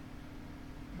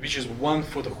 which is 1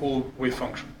 for the whole wave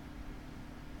function.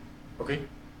 Okay?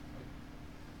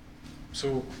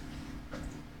 So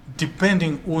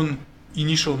depending on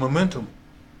initial momentum,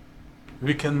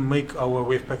 we can make our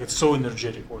wave packet so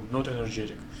energetic or not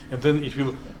energetic. And then it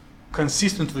will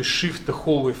consistently shift the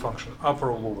whole wave function, upper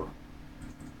or lower.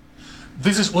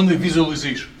 This is only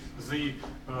visualization. The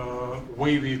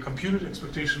way we computed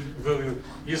expectation value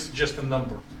is just a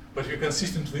number. But we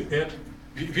consistently add,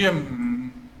 we are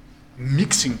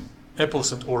mixing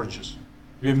apples and oranges.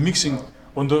 We are mixing,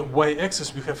 on the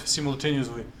y-axis we have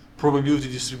simultaneously probability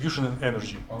distribution and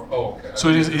energy. Oh, okay. So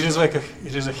it is like a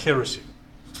heresy.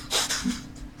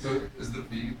 So is the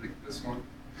V like this one?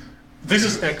 This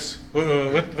is X.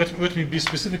 Let me be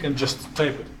specific and just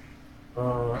type it.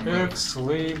 X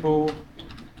label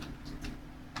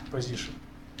position.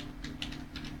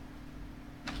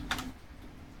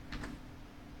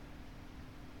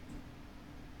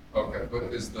 Okay, but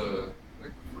is the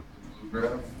blue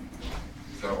graph?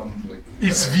 Is that one like?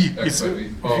 It's V. X It's by V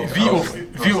V? Oh,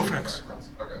 okay. of X.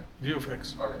 Okay. V of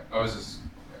X. Okay. I was just.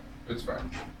 Okay. It's fine.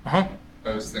 Uh-huh.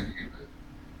 I was thinking of it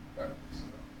backwards. So.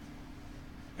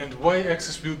 And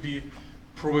y-axis will be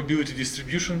probability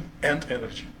distribution and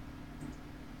energy.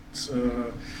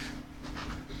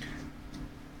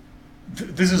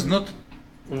 This is not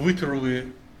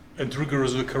literally and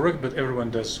rigorously correct, but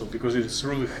everyone does so because it is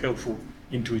really helpful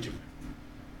intuitively.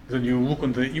 Then you look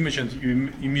on the image and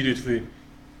you immediately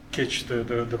catch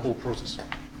the whole process.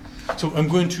 So I'm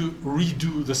going to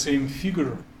redo the same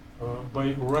figure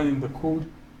by running the code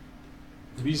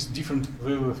with different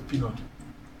value of P naught.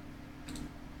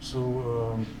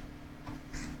 So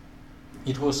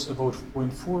it was about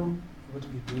 0.4. Let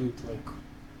me do it like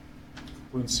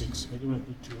 0.6. I do not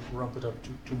need to ramp it up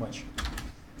too much.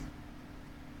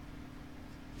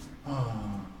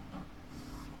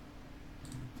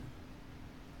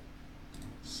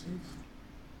 Save.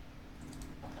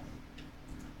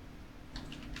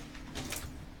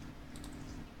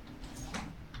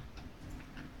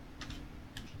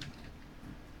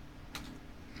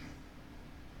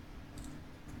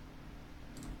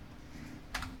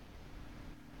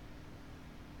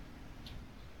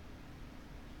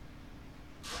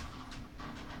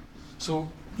 So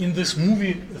in this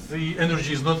movie, the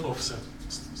energy is not offset.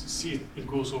 See, it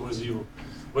goes over 0.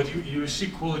 But you see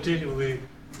qualitatively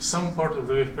some part of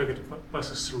the wave packet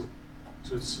passes through.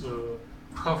 So it's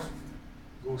half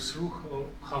goes through,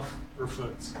 half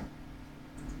reflects.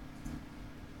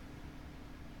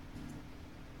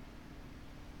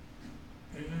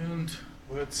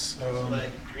 That's So that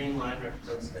green line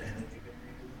represents the energy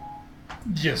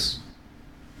generated. yes.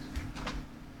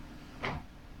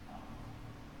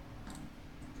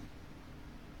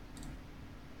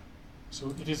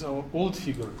 So it is our old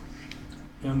figure,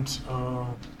 and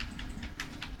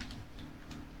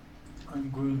I'm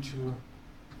going to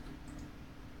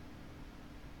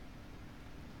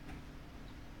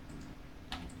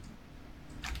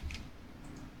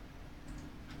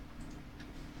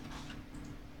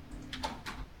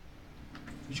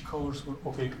which colors were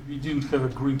okay. We didn't have a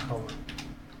green color.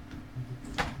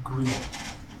 Green.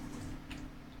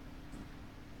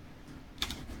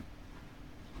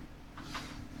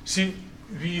 See,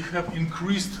 we have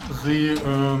increased the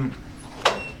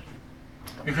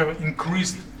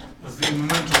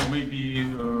momentum maybe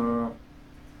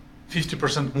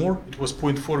 50% more. It was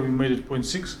 0.4, we made it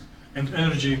 0.6, and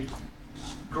energy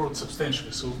growth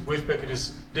substantially. So wave packet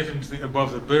is definitely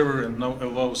above the barrier and now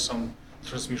allows some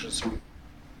transmission through.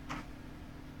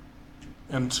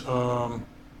 And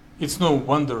it's no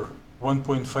wonder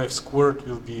 1.5 squared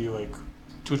will be like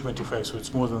 225, so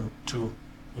it's more than 2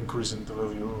 increase in the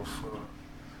value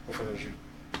of energy.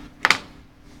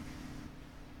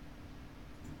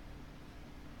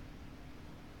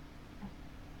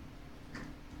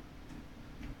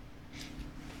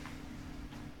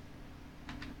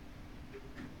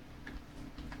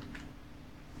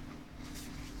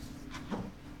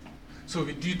 So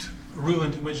we did real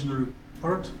and imaginary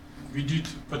part. We did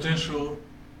potential,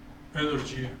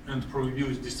 energy, and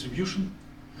probability distribution.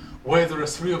 Why there are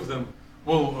 3 of them?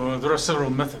 Well, there are several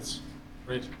methods,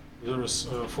 right? There is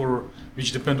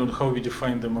which depend on how we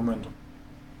define the momentum.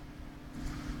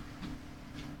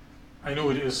 I know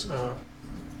it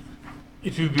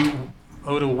will be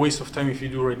a little waste of time if you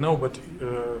do right now, but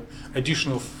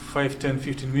additional 5, 10,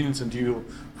 15 minutes and you will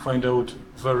find out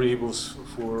variables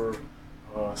for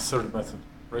third method,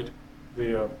 right?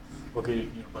 They are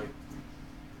located nearby.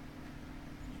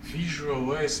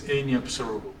 Visualize any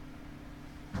observable.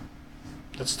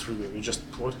 That's trivial. You just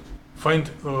plot it. Find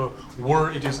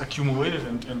where it is accumulated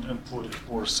and plot it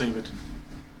or save it.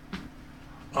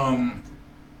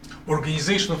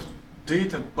 Organization of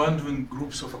data bundling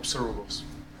groups of observables.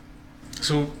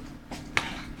 So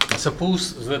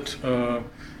suppose that,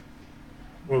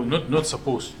 well, not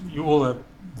suppose, you all are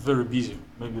very busy.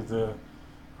 Maybe the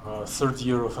third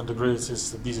year of undergraduate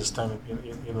is the busiest time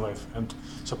in life. And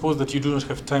suppose that you do not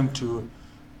have time to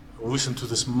listen to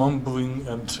this mumbling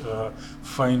and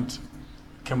find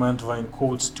command line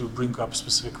codes to bring up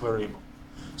specific variable.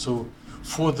 So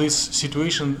for this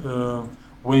situation,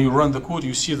 when you run the code,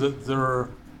 you see that there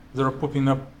are popping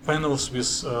up panels with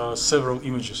several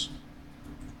images.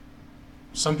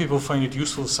 Some people find it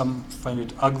useful, some find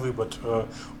it ugly, but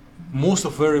most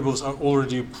of variables are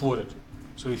already plotted.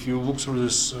 So if you look through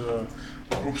these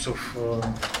groups of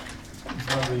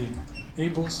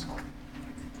variables,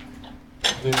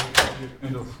 they're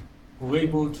kind of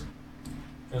labeled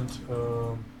and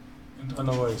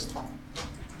analyzed.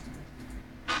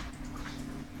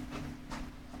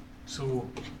 So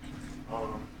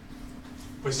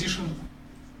position,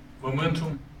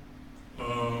 momentum,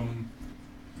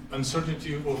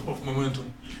 uncertainty of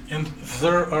momentum, and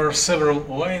there are several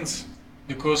lines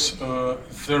because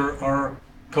there are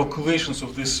calculations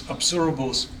of these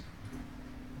observables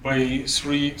by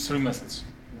three methods.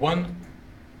 One,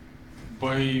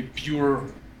 by pure,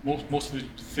 mostly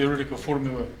theoretical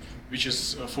formula, which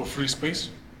is for free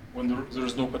space, when there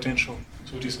is no potential,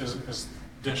 so it is as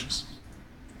dashes.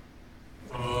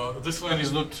 This line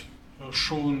is not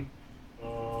shown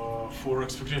for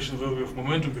expectation value of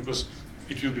momentum because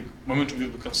momentum will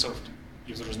be conserved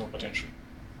if there is no potential.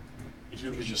 It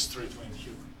will be just straight line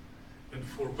here. And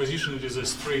for position, it is a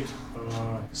straight,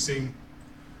 same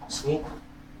slope,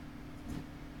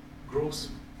 growth,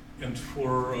 and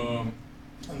for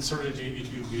uncertainty, it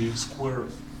will be square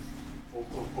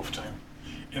of time.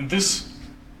 And this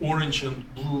orange and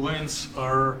blue lines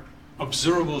are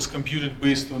observables computed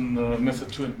based on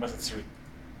method 2 and method 3.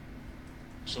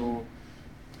 So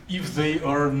if they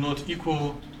are not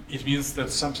equal, it means that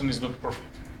something is not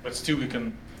perfect, but still we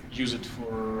can use it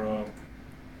for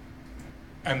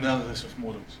analysis of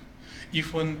models.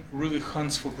 If one really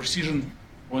hunts for precision,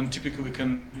 one typically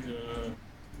can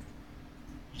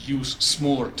use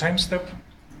smaller time step,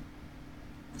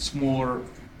 smaller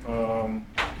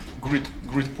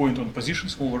grid point on position,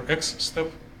 smaller x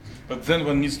step, but then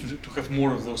one needs to have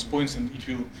more of those points and it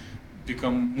will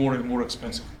become more and more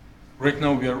expensive. Right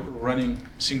now we are running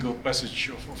single passage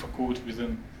of a code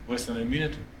within less than a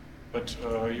minute, but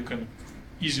you can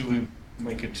easily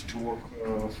make it to work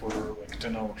for like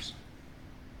 10 hours,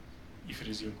 if it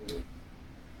is your goal.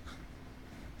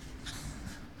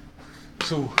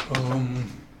 So, let's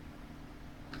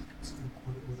look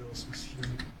what else is here.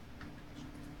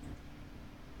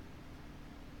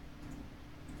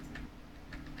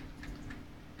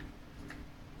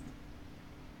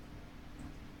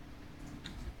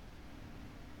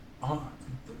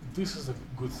 This is a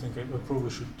good thing. I probably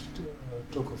should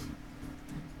tell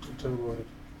about it.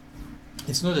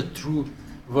 It's not a true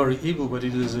variable, but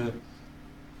it is a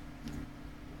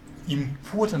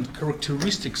important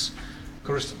characteristics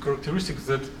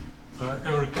that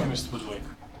every chemist would like.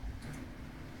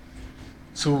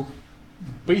 So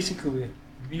basically,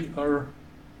 we are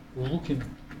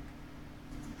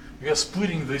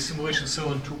splitting the simulation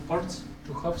cell in two halves,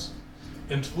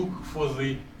 and look for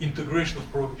the integration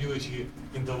of probability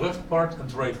in the left part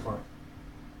and right part.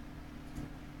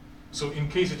 So in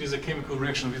case it is a chemical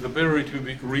reaction with a barrier, it will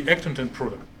be reactant and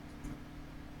product,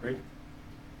 right?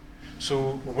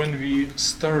 So when we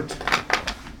start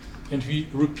and we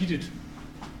repeat it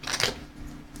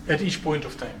at each point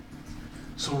of time.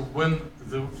 So when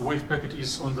the wave packet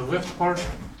is on the left part,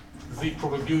 the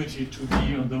probability to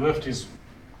be on the left is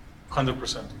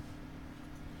 100%.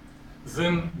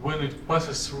 Then when it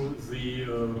passes through the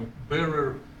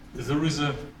barrier, there is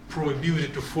a probability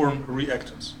to form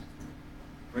reactants,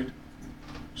 right?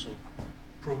 So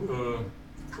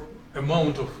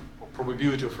amount of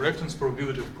probability of reactants,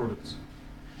 probability of products.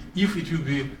 If it will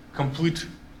be complete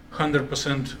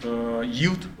 100%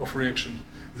 yield of reaction,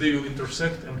 they will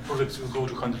intersect and products will go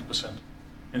to 100%.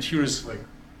 And here is like,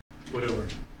 whatever,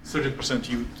 30%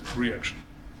 yield reaction.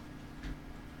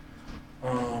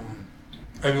 I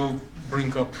will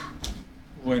bring up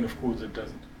a line of code that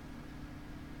doesn't.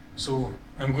 So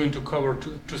I'm going to cover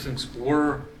two things,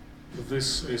 where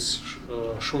this is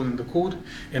shown in the code,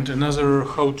 and another,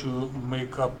 how to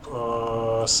make up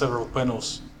several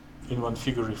panels in one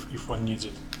figure if one needs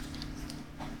it.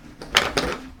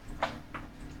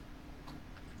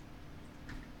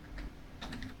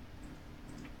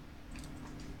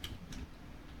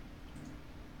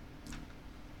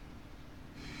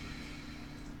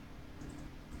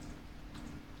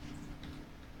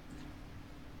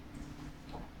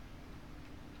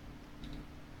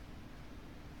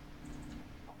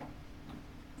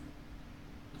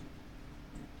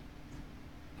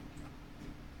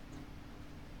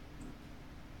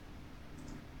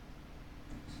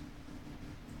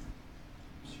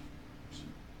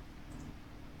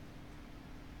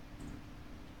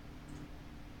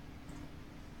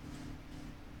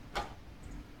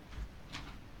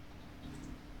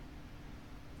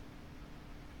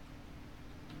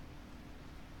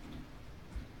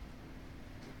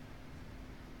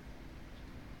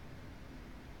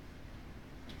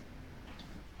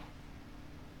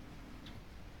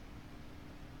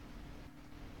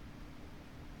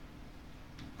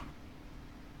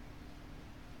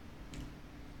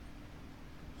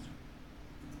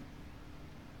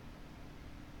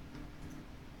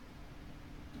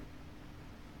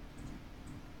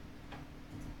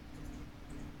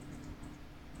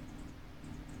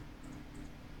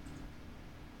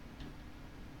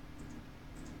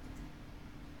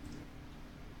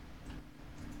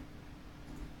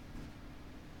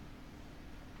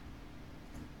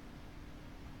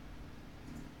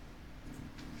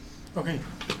 Okay,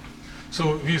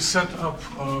 so we set up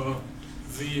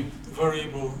the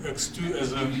variable x2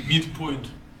 as a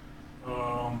midpoint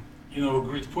in our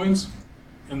grid points,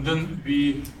 and then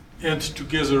we add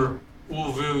together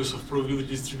all values of probability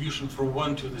distribution from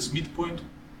 1 to this midpoint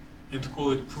and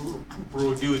call it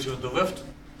probability on the left,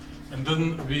 and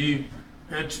then we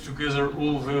add together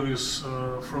all values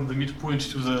from the midpoint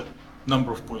to the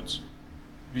number of points,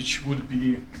 which would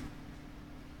be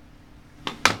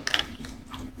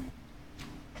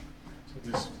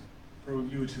this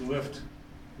probability left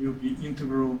will be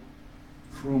integral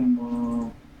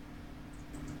from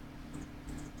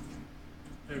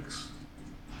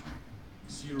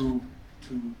x0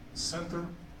 to center,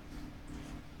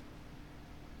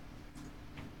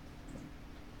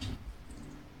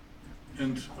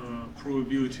 and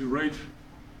probability right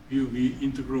will be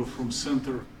integral from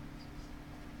center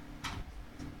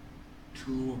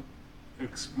to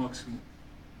x maximum.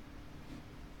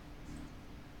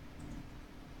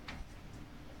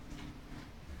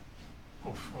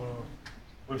 Of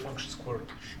wave function squared.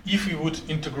 If we would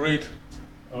integrate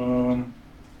from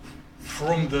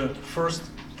the first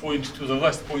point to the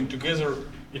last point together,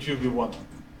 it will be 1.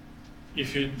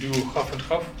 If you do half and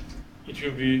half, it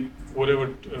will be whatever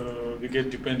we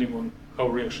get depending on how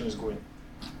reaction is going.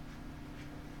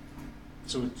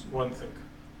 So it's one thing.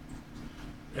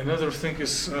 Another thing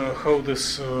is how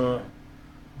this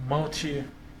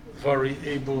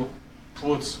multi-variable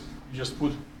plots, you just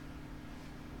put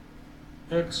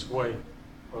X, Y,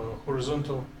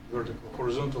 horizontal,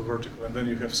 vertical, and then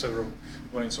you have several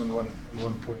lines on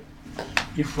one point.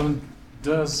 If one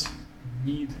does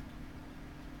need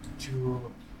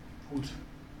to put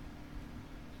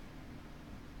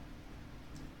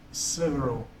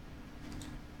several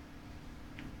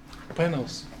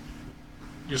panels,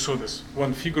 you saw this,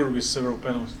 one figure with several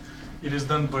panels, it is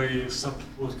done by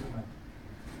subplot command.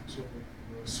 So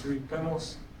 3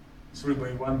 panels, 3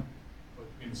 by 1,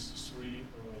 that means 3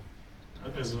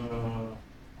 as a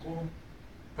column,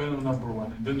 panel number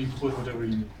 1, and then you plot whatever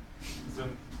you need.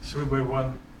 Then 3 by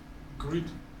 1 grid,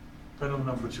 panel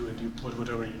number 2, and you plot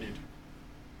whatever you need.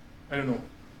 I don't know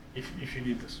if you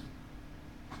need this.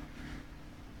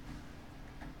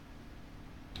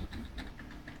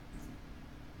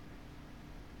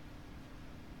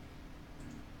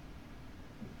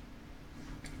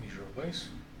 Visualize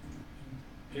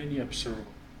any observable.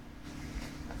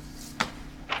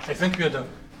 I think we are done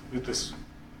with this.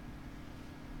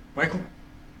 Michael?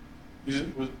 Is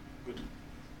it good?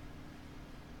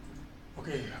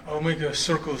 Okay, I'll make a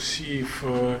circle, see if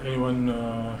anyone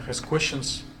has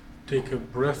questions. Take a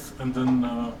breath, and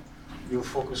then we'll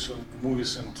focus on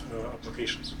movies and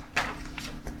applications.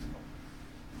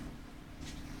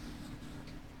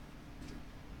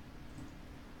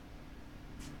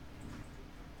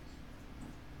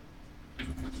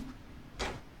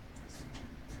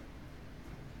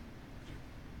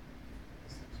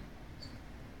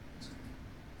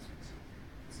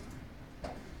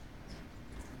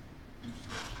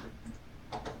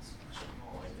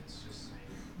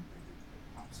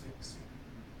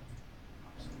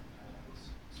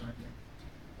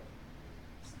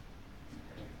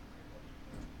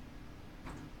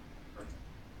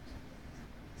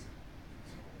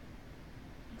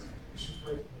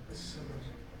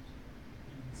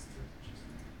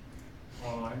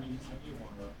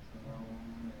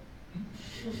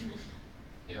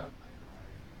 Yeah.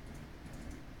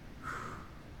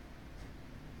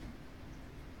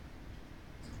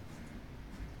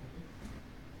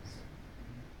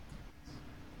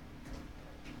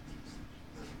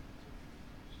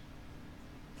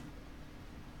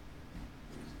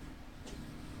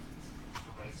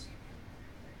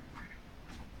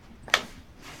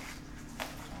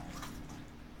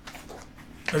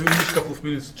 I will need a couple of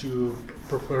minutes to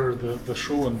prepare the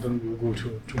show, and then we'll go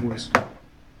to movies.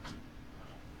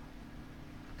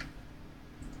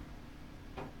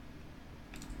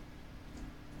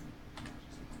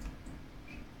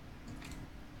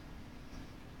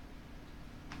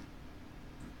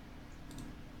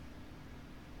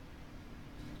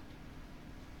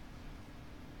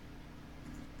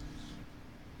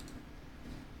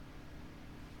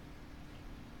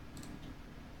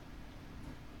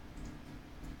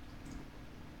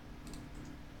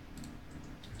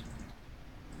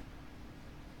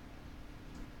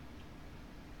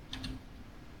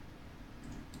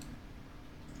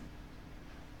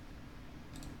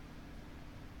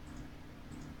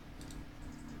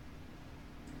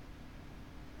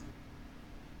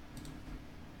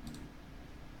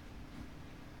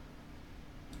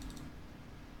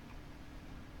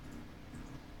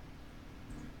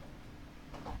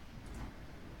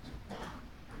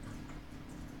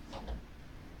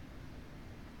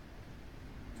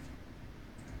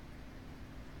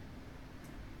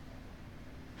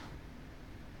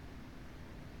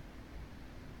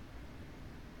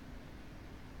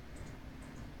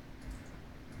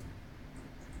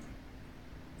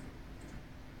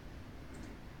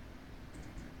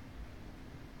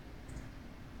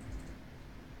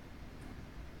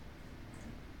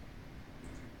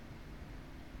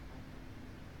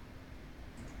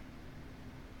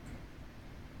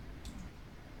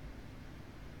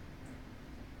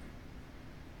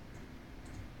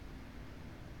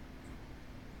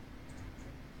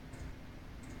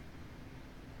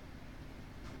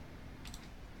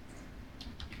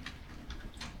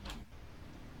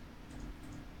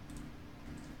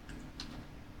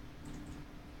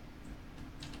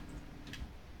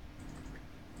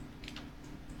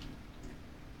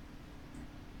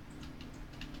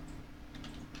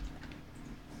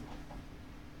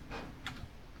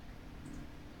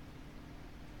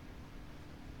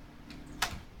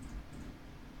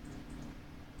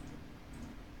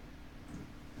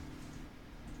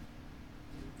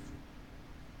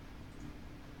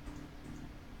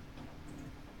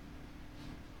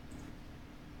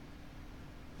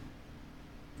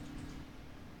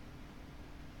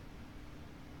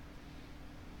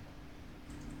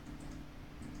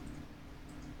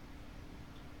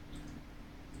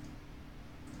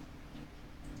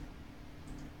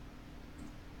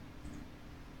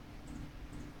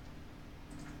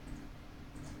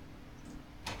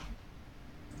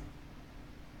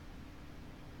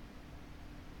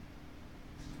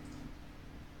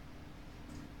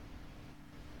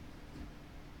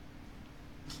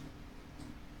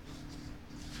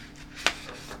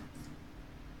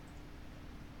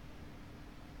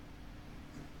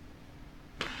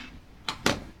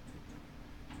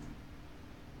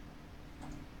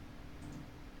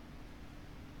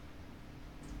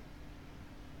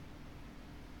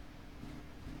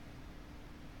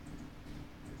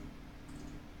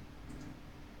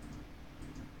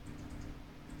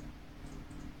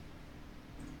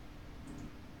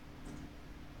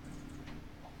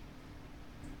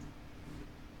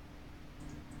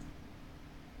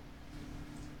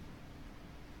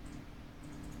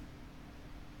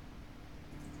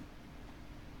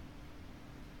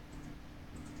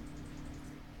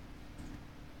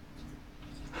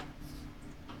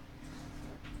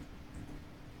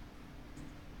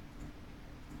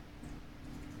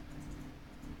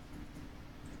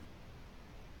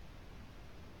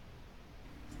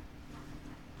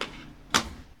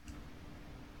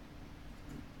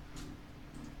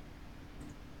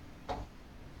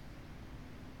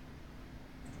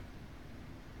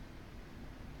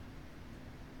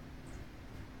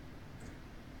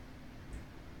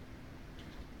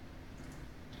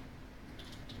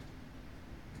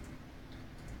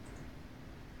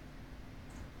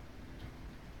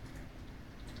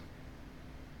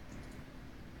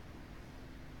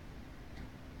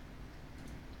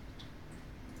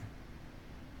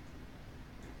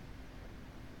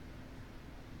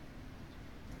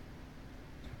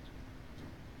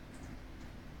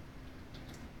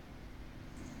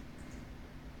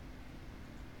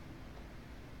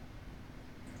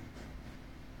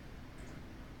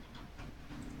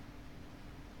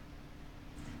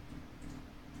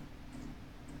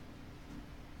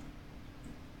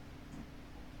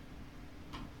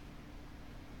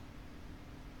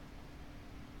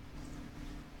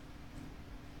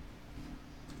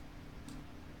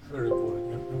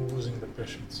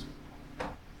 questions.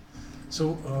 So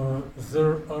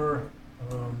there are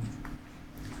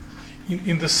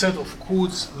in the set of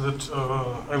codes that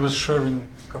I was sharing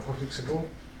a couple of weeks ago,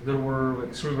 there were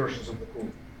like 3 versions of the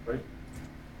code, right?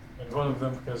 And one of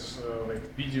them has like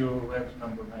video lab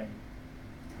number 9.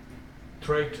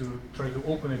 Try to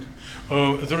open it.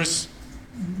 There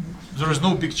is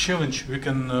no big challenge. We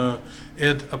can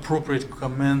add appropriate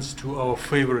commands to our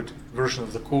favorite version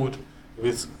of the code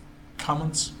with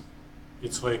comments.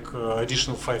 It's like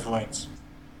additional 5 lines.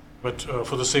 But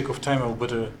for the sake of time, I'll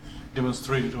better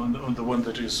demonstrate it on the one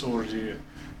that is already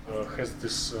has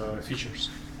these features.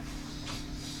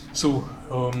 So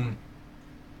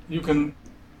you can,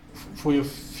 for your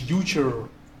future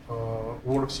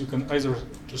works, you can either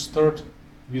to start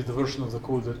with the version of the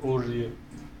code that already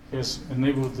has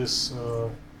enabled this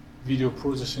video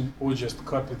processing, or just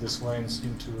copy these lines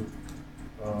into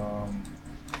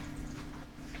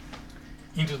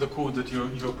the code that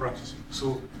you're practicing.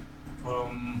 So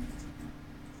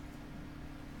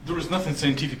there is nothing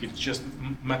scientific, it's just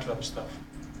MATLAB stuff.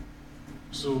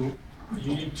 So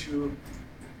you need to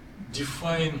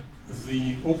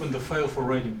open the file for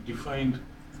writing, define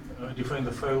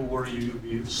the file where you will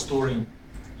be storing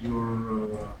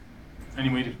your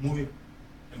animated movie,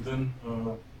 and then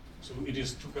so it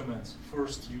is 2 commands.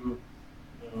 First you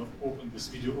open this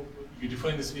video, you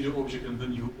define this video object, and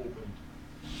then you open it.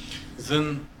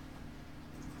 Then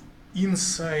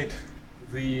inside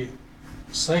the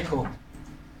cycle,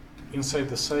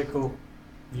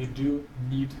 you do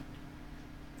need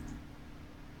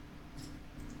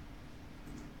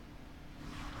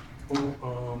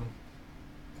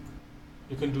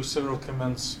you can do several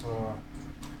commands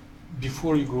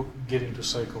before you get into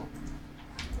cycle,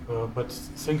 but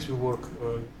things will work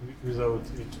without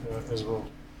it as well.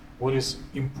 What is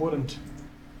important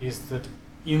is that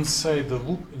inside the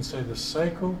loop, inside the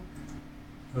cycle,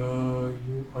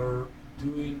 you are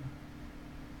doing,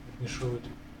 let me show it,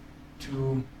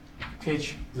 to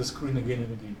catch the screen again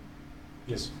and again.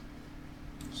 Yes.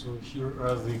 So here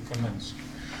are the commands.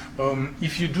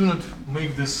 If you do not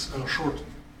make this short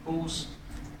pause,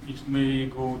 it may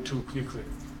go too quickly.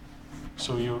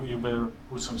 So you better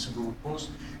put some simple pause,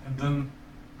 and then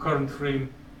current frame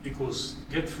equals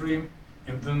get frame,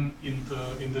 and then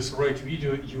in this right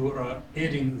video you are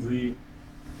adding the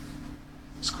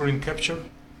screen capture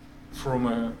from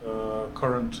a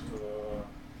current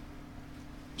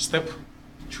step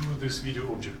to this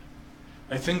video object.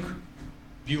 I think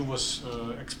Bill was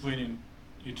explaining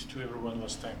it to everyone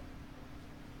last time,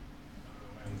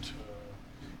 and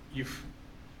if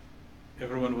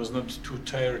everyone was not too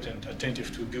tired and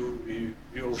attentive to Bill,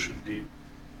 we all should be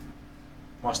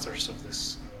masters of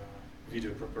this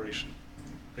video preparation,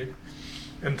 right?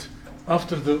 And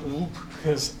after the loop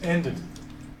has ended,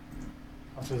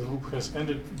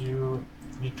 you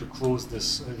need to close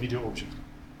this video object,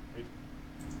 right?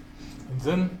 And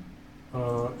then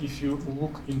if you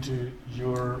look into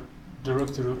your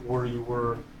directory where you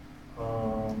were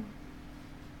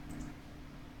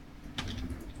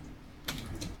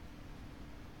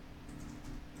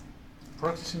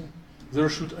practicing, there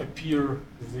should appear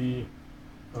the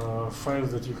file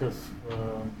that you have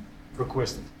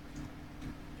requested.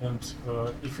 And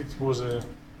if it was a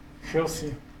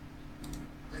healthy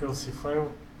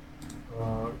file,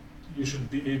 you should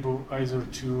be able either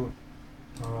to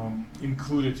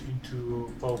include it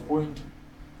into PowerPoint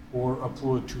or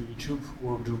upload to YouTube,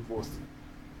 or do both.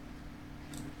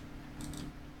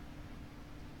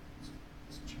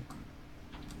 Let's check.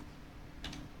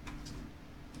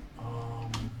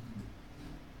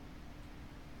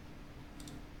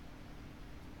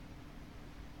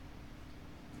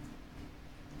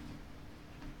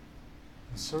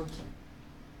 Insert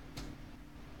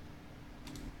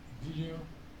video,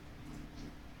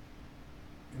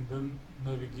 and then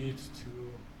navigate to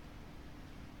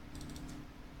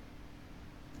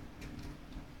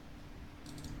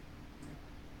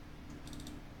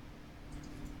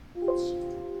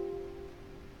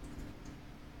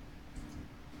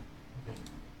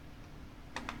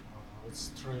let's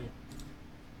try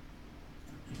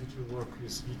if it will work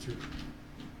with YouTube.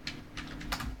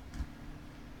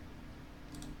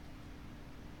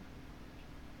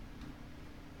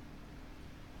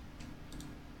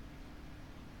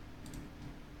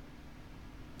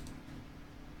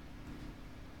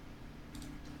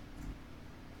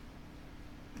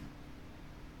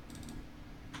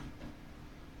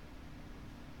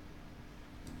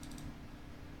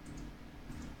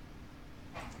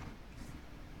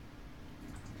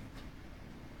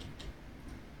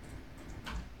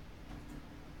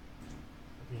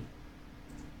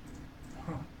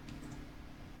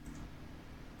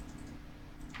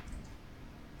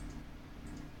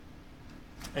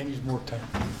 I need more time.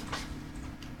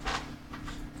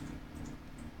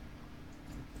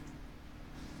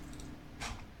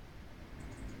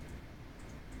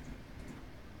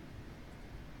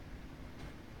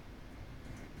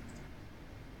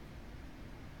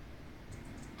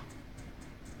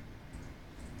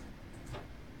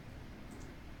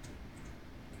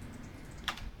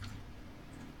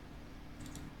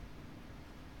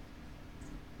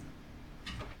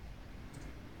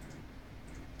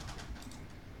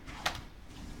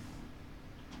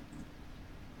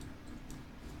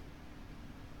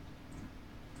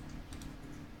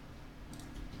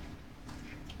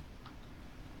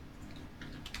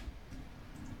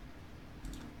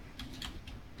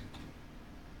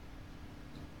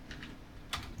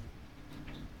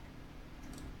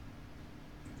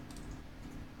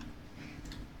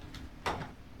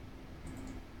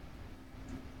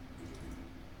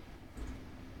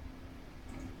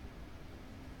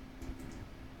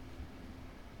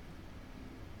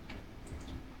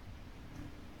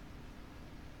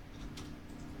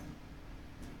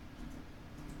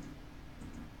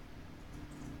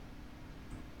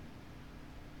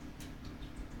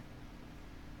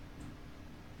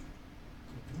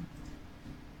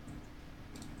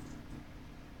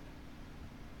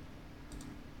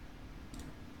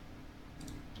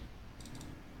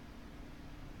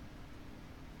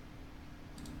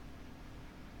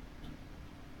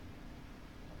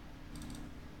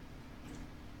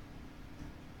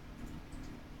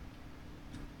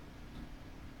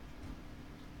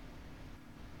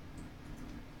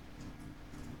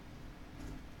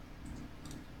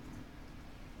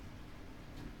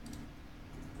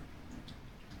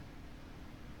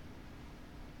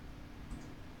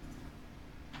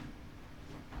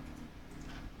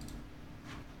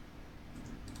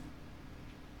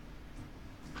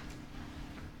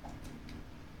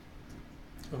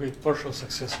 Okay, partial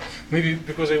success. Maybe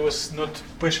because I was not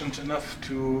patient enough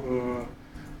to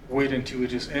wait until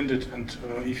it is ended, and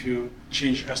if you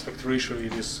change aspect ratio,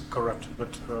 it is corrupt.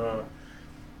 But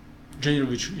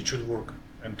generally, it should work.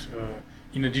 And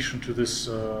in addition to this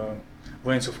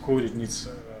lines of code, it needs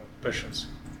patience.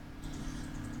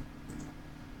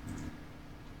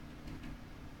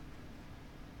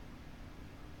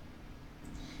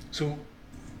 So,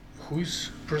 who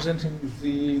is presenting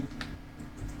the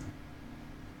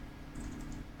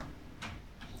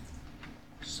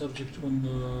subject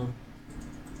on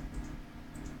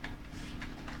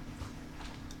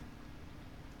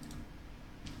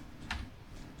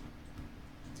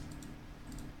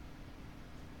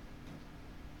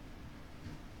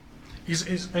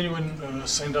Is anyone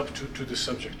signed up to the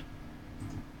subject?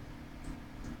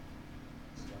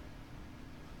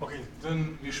 Okay,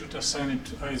 then we should assign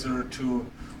it either to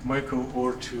Michael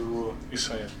or to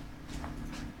Isaiah.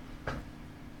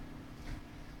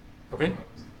 Okay?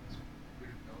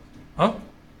 Huh?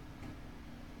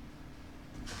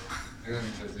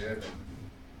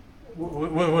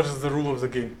 What is the rule of the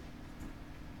game?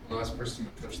 The last person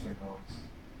to touch their mouse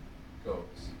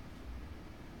goes.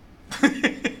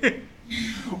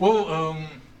 Well,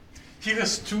 he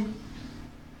has 2.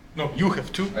 No, you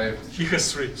have 2. I have 2. He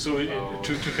has 3. So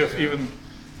to have even,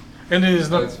 and it is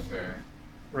not. That's fair.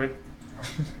 Right.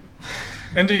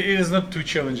 And it is not too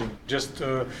challenging. Just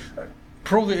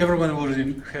probably everyone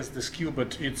already has the skill,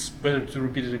 but it's better to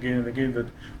repeat it again and again. That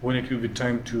when it will be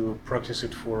time to practice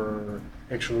it for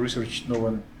actual research, no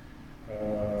one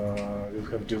will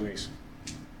have delays.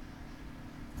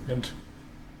 And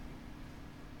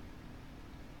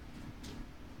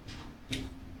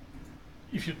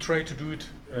if you try to do it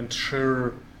and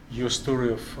share your story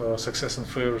of success and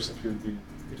failures,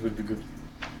 it will be good.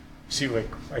 See, like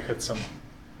I had some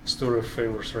story of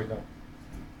failures right now.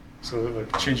 So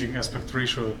like changing aspect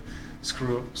ratio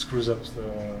screws up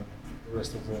the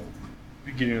rest of the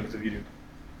beginning of the video.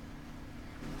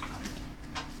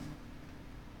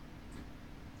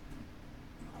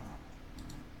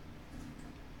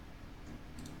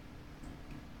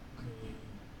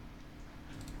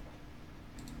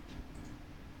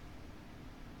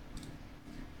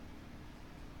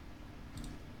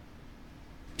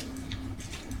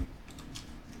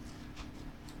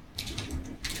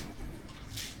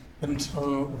 And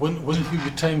when it will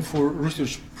be time for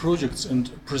research projects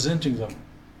and presenting them,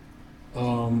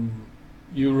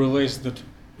 you realize that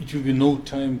it will be no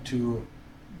time to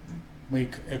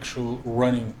make actual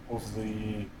running of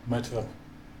the MATLAB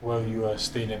while you are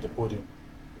staying at the podium,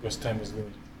 because time is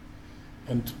limited.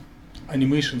 And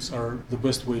animations are the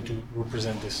best way to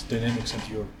represent this dynamics and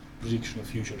your prediction of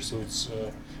future. So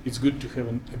it's good to have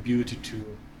an ability to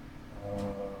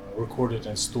record it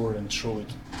and store it and show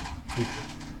it quickly.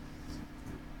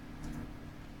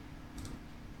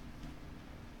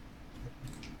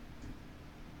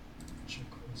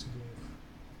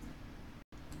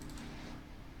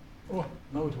 Oh,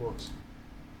 now it works.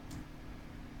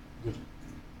 Good.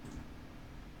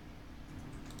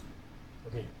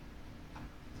 Okay.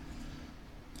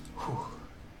 Whew.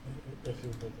 I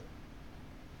feel better.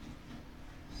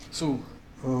 So,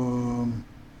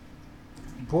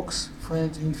 box,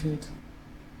 finite infinite,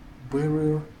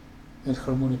 barrier, and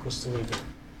harmonic oscillator.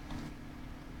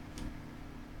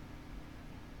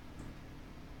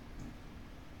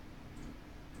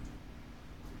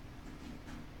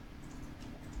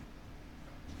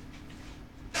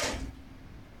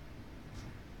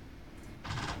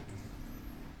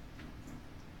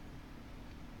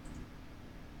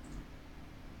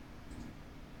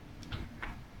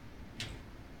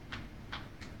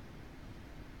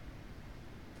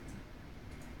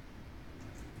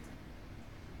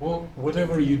 Well,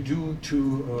 whatever you do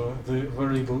to the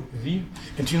variable v,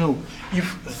 and you know,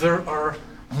 if there are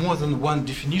more than one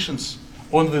definitions,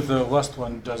 only the last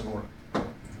one does work.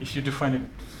 If you define it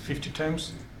 50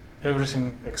 times,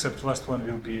 everything except last one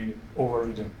will be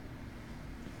overridden.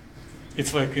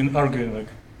 It's like in arguing, like,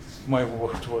 my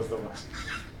word was the last.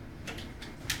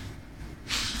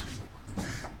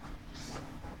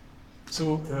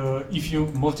 So if you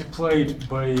multiply it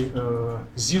by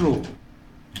 0,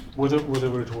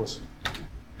 whatever it was,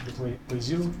 by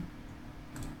 0,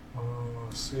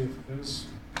 save as,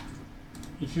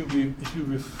 it will be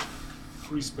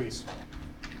free space.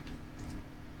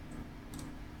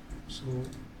 So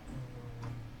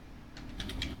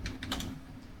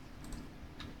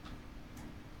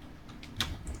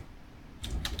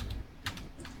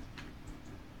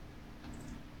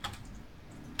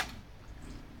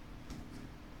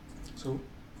so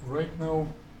right now,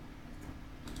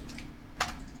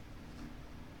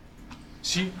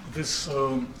 see this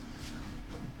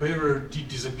barrier did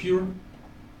disappear,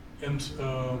 and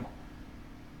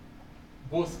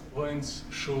both lines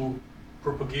show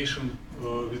propagation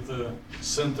with the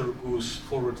center goes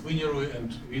forward linearly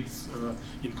and width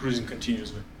increasing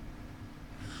continuously.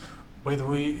 By the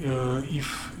way,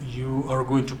 if you are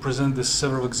going to present this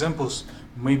several examples,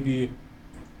 maybe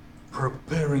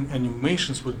preparing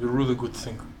animations would be a really good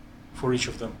thing for each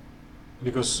of them,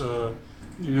 because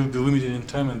you will be limited in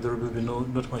time and there will be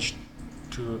not much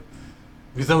to.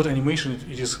 Without animation,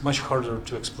 it is much harder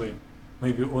to explain.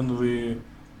 Maybe only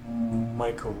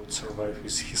Michael would survive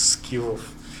with his skill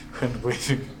of hand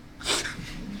waving.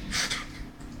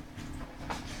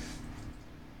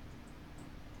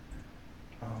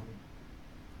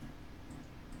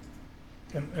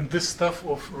 And this stuff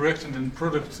of reactant and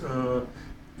product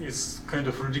is kind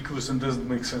of ridiculous and doesn't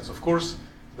make sense. Of course,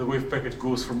 the wave packet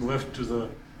goes from left to the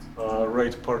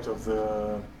right part of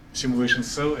the simulation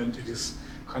cell, and it is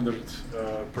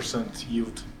 100%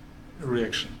 yield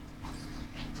reaction.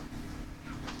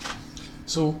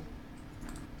 So,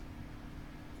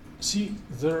 see,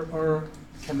 there are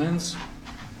commands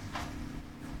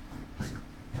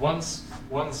once.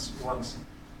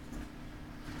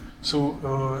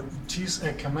 So it is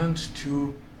a command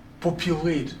to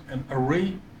populate an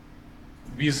array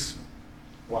with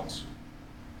ones.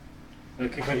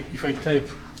 Like if I type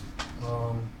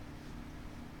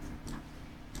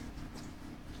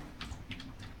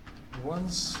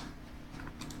ones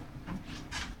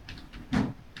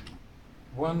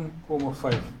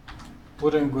 1,5,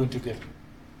 what I'm going to get?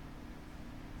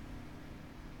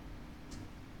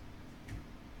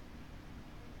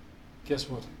 Guess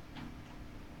what?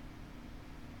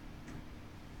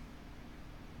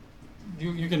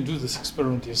 You can do this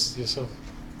experiment yourself.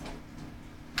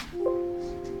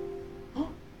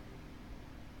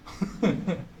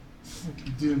 It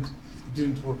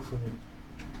didn't work for me.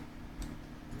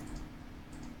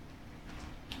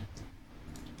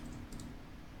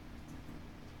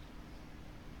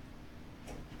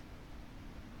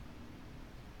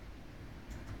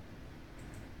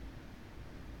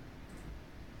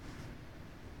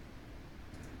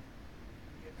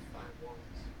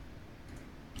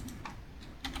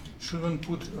 Should one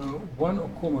put one or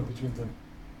comma between them?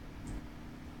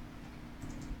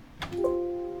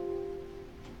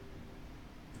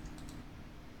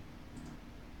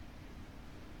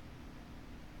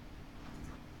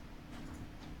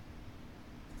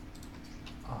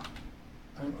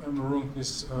 I'm wrong with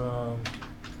spelling.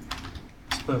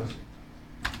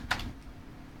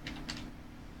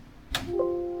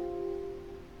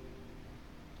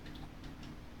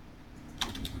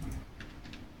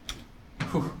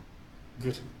 Whew.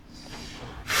 Good.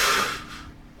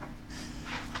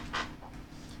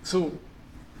 So,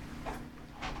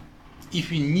 if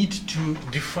we need to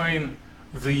define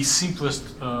the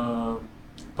simplest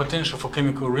potential for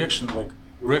chemical reaction, like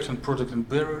reactant, product, and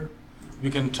barrier, we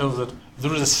can tell that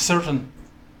there is a certain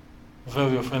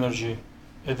value of energy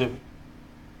at the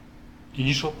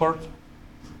initial part,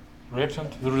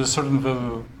 reactant. There is a certain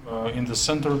value in the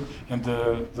center and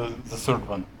the third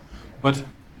one. But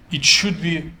it should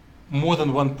be more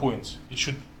than 1 point. It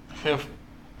should have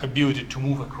ability to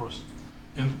move across.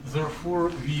 And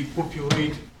therefore, we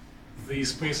populate the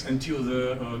space until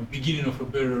the beginning of a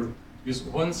barrier with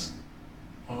ones.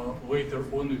 Later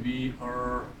on, we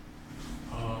are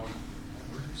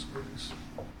where is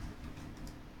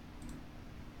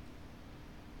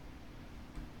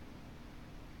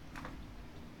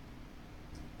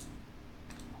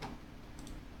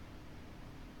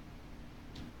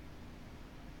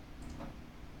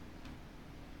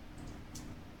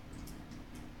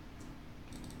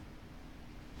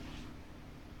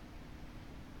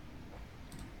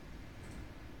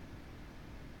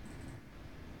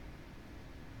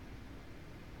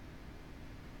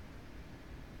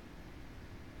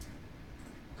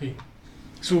okay.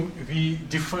 So we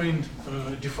define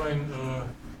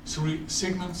 3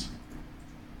 segments.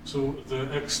 So the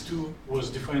x2 was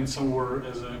defined somewhere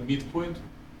as a midpoint.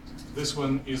 This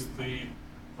one is the,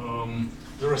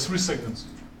 there are 3 segments,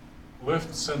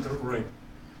 left, center, right.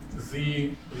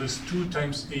 This 2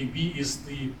 times AB is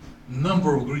the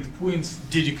number of grid points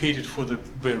dedicated for the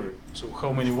barrier. So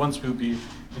how many ones will be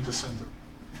in the center.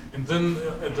 And then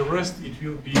at the rest, it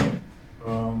will be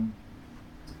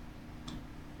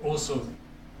also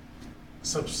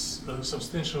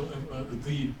substantial,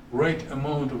 the right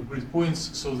amount of grid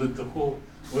points, so that the whole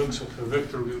length of a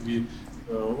vector will be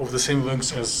of the same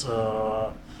length as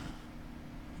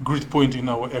grid point in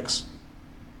our x.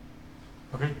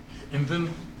 Okay, and then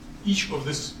each of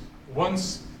these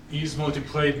ones is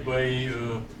multiplied by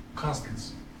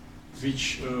constants,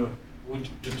 which would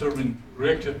determine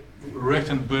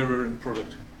reactant barrier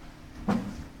product.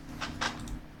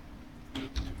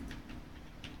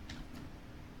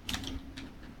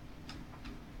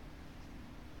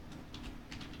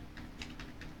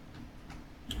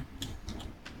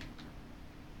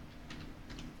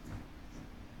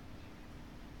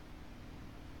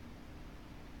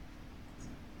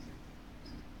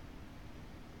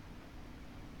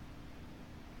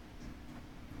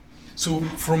 So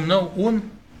from now on,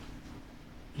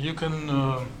 you can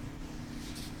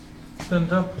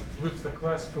stand up with the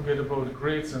class, forget about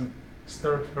grades, and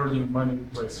start earning money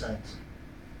by science.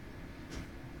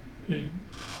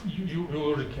 You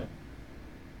already can.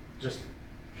 Just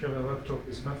have a laptop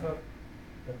with method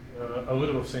and a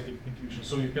little of scientific intuition.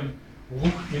 So you can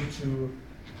look into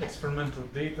experimental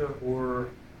data or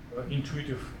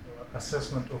intuitive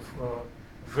assessment of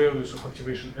values of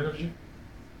activation energy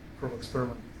from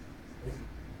experiment.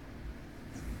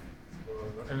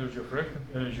 Energy of reactant,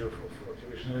 energy of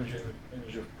activation energy, and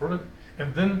energy of product.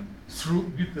 And then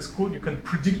with this code, you can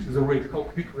predict the rate, how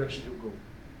quick reaction will go.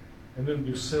 And then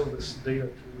you sell this data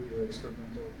to your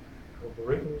experimental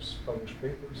collaborators, publish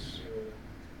papers,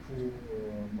 pull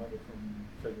money from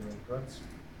federal grants.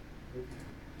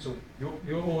 So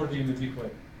you're already in a big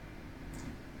way.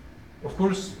 Of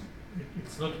course,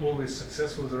 it's not always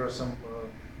successful. There are some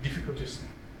difficulties,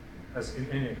 as in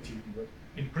any activity, but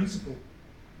in principle,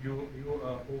 you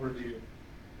are already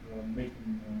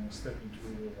making a step into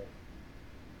real life.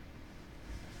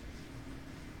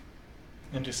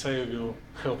 And Isaiah will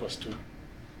help us to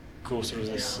go through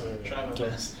this. Try my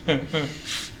best.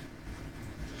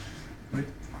 Right.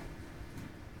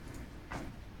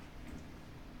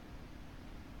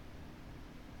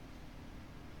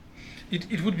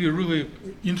 It would be really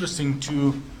interesting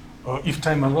to, if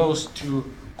time allows, to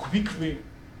quickly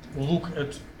look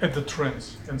at the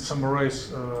trends and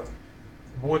summarize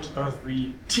what are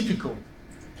the typical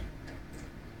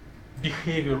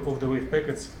behavior of the wave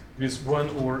packets with one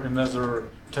or another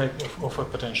type of a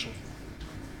potential.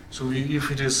 So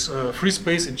if it is free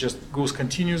space, it just goes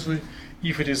continuously.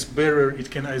 If it is barrier,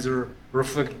 it can either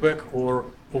reflect back or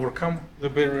overcome the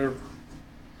barrier.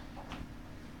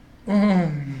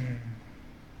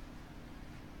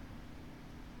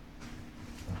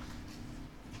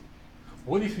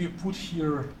 What if we put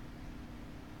here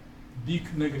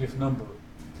big negative number,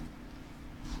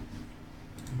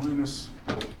 minus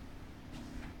 0.3,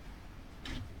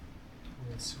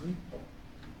 and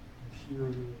here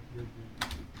will be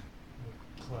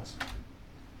plus.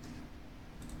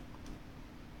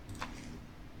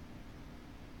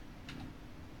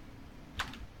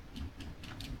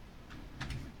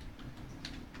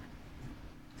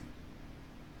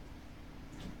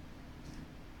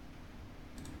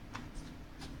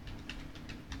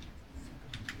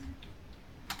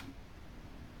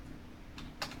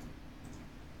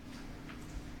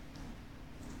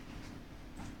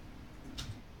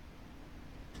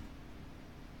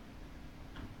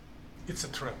 it's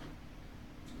a trap.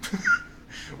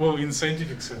 Well, in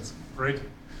scientific sense, right?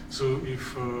 So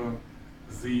if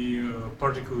the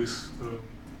particle is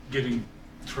getting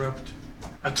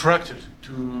attracted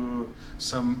to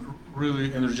some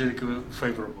really energetically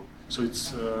favorable, so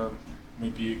it's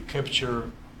maybe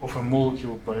capture of a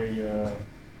molecule by a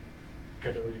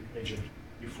catalytic agent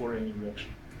before any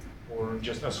reaction, or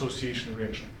just association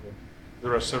reaction.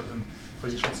 There are certain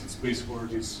positions in space where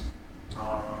it is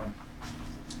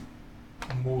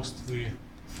mostly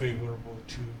favorable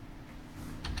to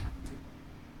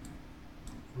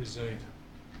reside.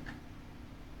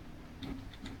 And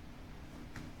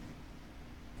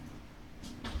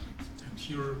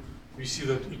here we see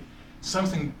that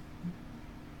something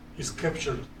is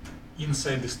captured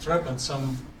inside this trap and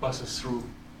some passes through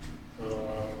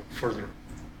further.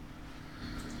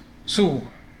 So,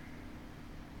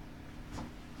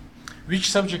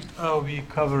 which subject are we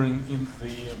covering in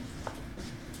the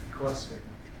class right now?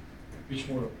 Which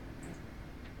model?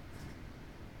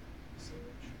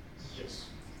 Yes.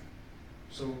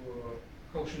 So,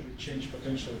 how should we change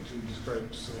potential to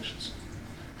describe solutions?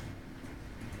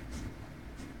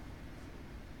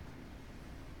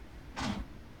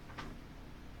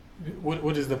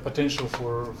 What is the potential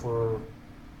for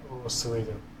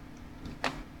oscillator?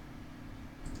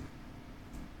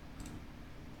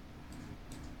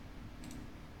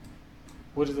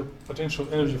 What is the potential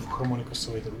energy for harmonic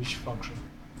oscillator? Which function?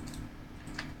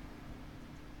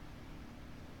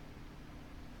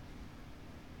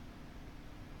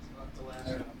 It's not the last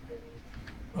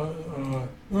one.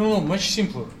 No, much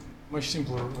simpler. Much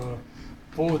simpler.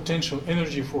 Potential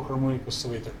energy for harmonic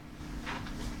oscillator.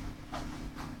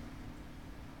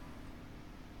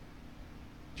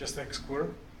 Just x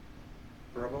squared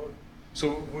parabolic.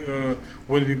 So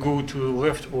when we go to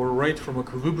left or right from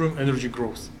equilibrium, energy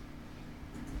growth.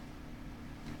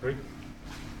 Right?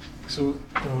 So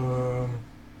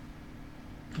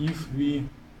if we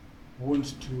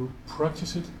want to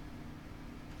practice it,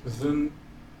 then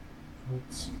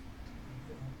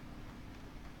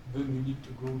we need to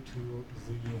go to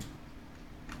the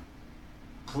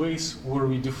place where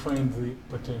we define the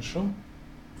potential.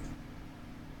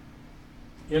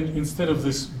 And instead of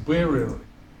this barrier,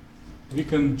 we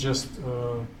can just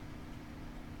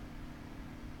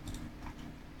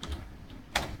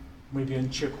maybe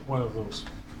uncheck one of those.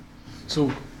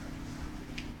 So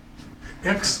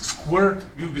x squared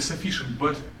will be sufficient,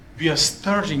 but we are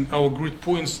starting our grid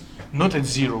points not at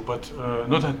zero, but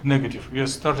not at negative. We are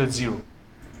start at zero.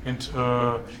 And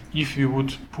if we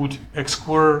would put x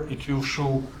squared, it will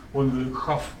show only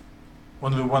half,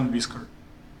 only one whisker.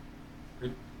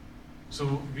 Right?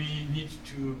 So we need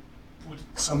to put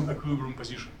some equilibrium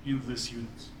position in these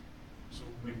units. So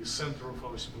maybe center of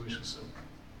our simulation cell.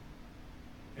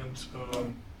 And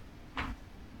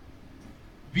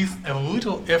with a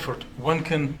little effort, one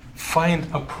can find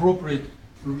appropriate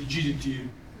rigidity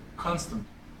constant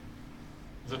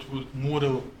that would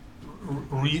model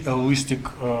realistic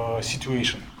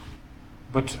situation.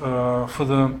 But for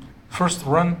the first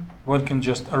run, one can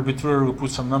just arbitrarily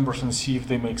put some numbers and see if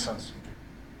they make sense.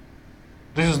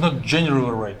 This is not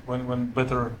generally right. When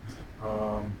better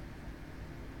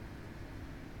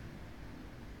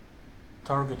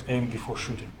target aim before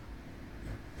shooting.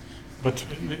 But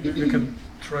we can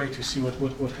try to see what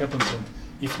happens, and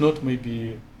if not,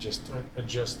 maybe just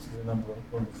adjust the number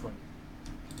on the phone.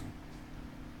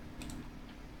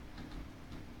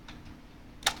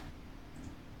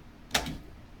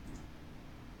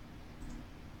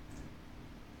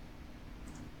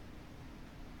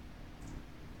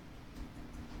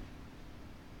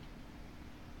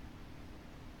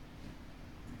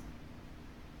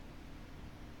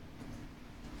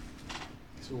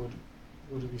 So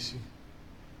what do we see?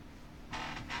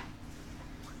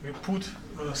 We put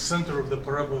center of the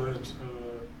parabola at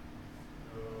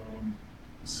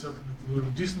certain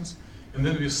equilibrium distance, and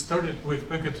then we started wave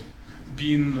packet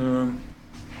being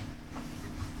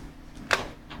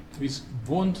with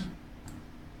bond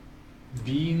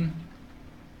being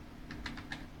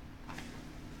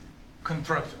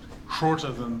contracted,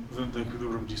 shorter than the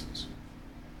equilibrium distance,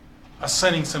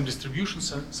 assigning some distribution,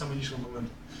 some initial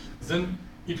momentum. Then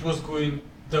it was going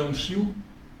downhill.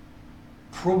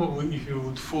 Probably if you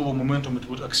would follow momentum, it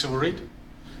would accelerate.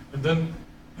 And then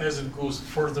as it goes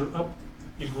further up,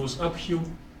 it goes uphill,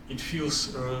 it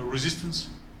feels resistance,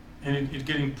 and it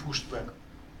getting pushed back.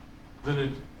 Then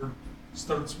it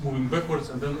starts moving backwards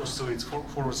and then oscillates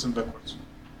forwards and backwards.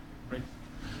 Right?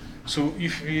 So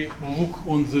if we look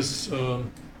on this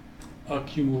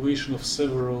accumulation of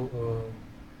several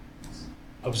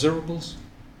observables,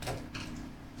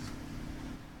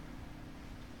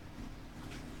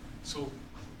 So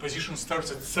position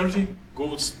starts at 30,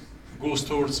 goes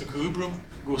towards equilibrium,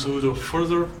 goes a little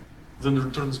further, then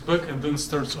returns back, and then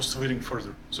starts oscillating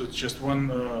further. So it's just one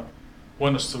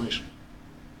oscillation.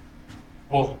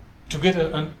 Well, to get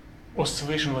an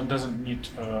oscillation, one doesn't need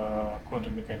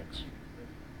quantum mechanics.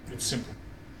 It's simple.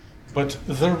 But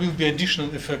there will be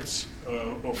additional effects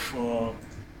of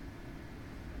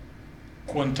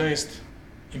quantized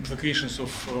implications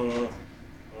of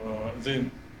the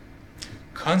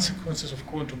consequences of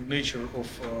quantum nature of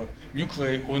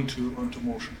nuclei onto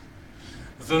motion.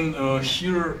 Then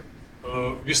here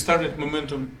we started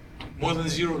momentum more than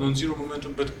zero, non-zero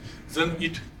momentum, but then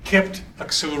it kept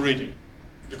accelerating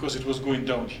because it was going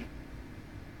down here.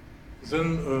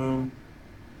 Then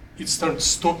it started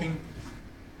stopping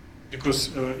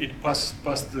because it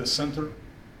passed the center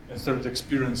and started to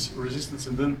experience resistance,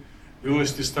 and then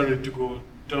velocity started to go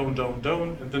down, down,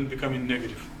 down, and then becoming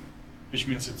negative, which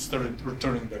means it started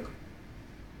returning back.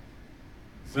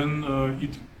 Then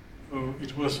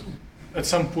it was, at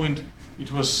some point,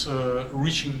 it was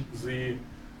reaching the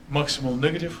maximal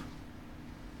negative,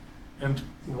 and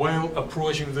while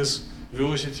approaching this,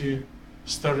 velocity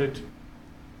started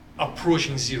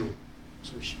approaching zero.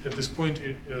 So at this point,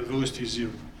 velocity is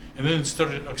zero. And then it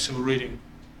started accelerating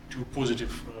to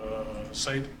positive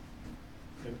side,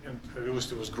 and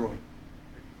velocity was growing.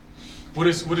 What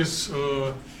is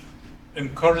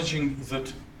encouraging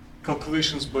that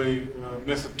calculations by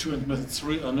method 2 and method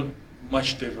 3 are not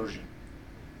much divergent.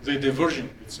 They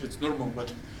divergent, it's normal,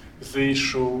 but they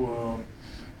show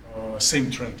same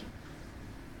trend.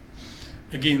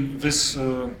 Again, this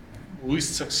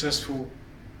least successful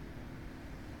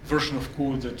version of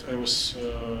code that I was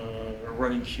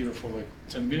running here for like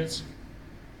 10 minutes,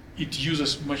 it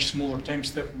uses much smaller time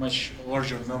step, much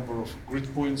larger number of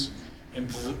grid points, and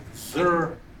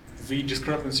there the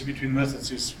discrepancy between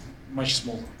methods is much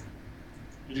smaller.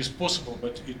 It is possible,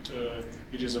 but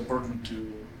it is a burden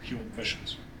to human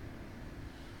patience.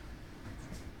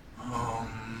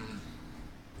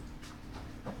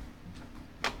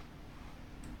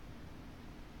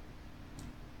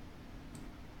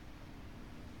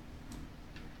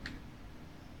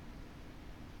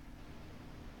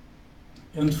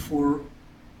 And for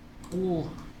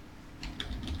all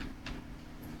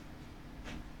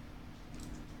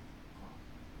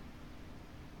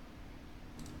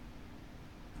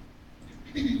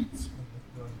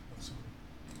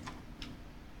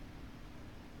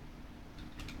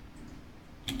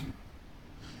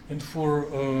and for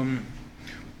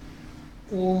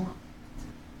all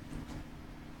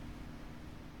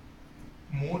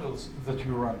models that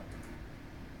you run,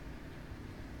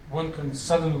 one can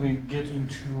suddenly get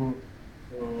into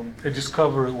a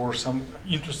discovery or some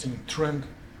interesting trend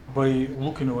by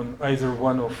looking on either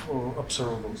one of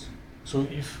observables. So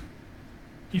if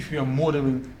you are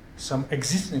modeling some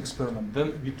existing experiment,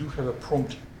 then we do have a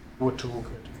prompt what to look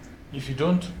at. If you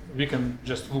don't, we can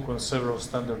just look on several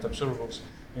standard observables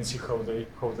and see how they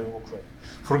look like.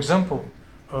 For example,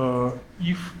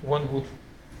 if one would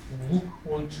look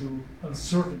onto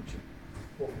uncertainty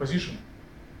of position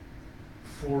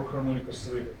for harmonic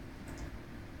oscillator,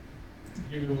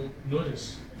 you will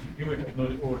notice, you might have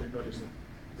already noticed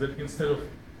that instead of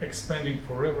expanding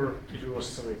forever, it will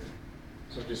oscillate.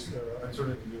 So this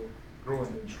uncertainty will grow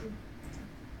and then shrink.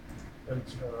 And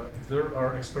there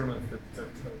are experiments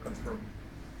that confirm.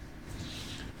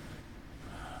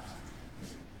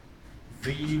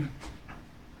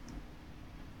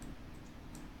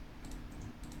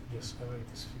 Yes, I like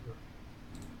this figure.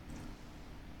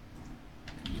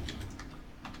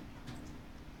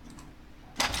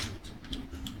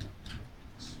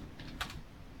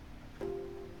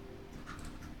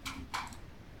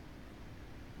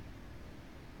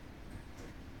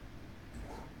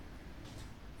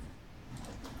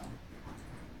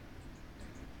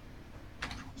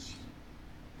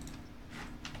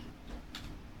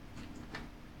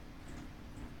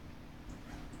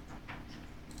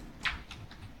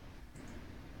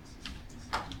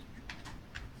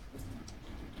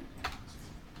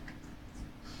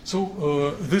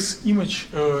 So this image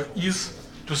is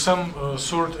to some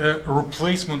sort a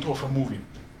replacement of a movie.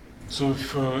 So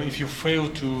if you fail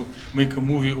to make a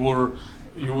movie, or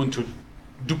you want to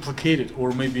duplicate it,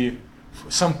 or maybe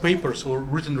some papers or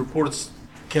written reports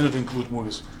cannot include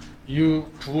movies, you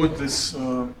plot this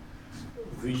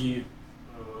the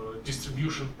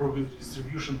distribution, probability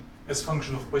distribution, as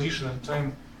function of position and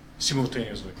time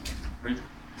simultaneously, right?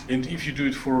 And if you do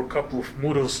it for a couple of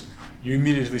models, you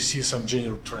immediately see some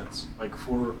general trends. Like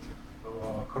for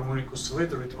harmonic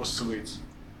oscillator, it oscillates.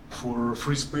 For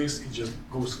free space, it just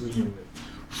goes linearly.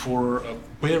 For a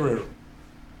barrier,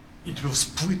 it will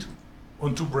split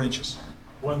on two branches.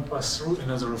 One pass through,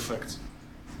 another reflects.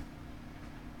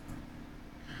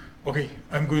 Okay,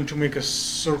 I'm going to make a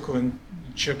circle and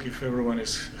check if everyone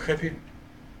is happy.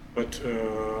 But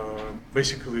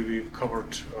basically, we've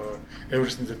covered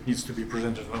everything that needs to be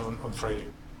presented on Friday.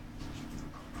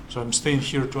 So I'm staying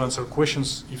here to answer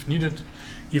questions if needed.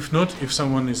 If not, if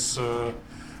someone is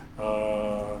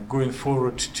going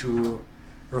forward to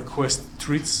request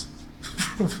treats,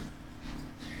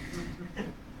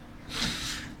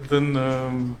 then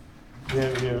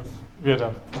we're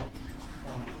done.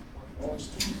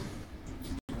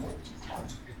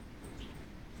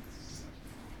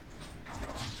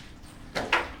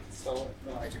 So,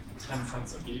 like 10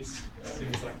 cents a piece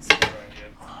seems like a super idea.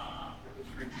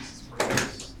 3 pieces per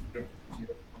piece. Yep.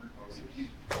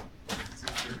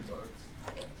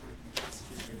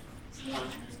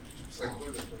 It's like, what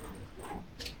is it?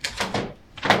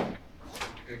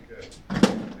 Okay, good.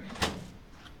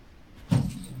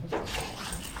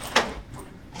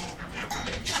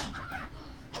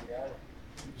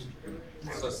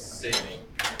 So saving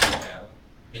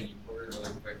can you put it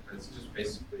really quick, but it's just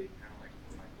basically kind of like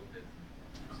what Michael did.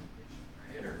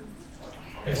 Right? Or,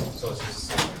 okay, so it's just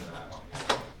similar to that.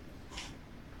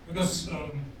 Because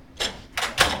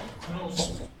who knows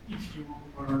if you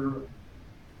are,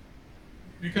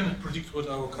 we cannot predict what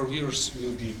our careers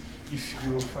will be if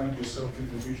you find yourself in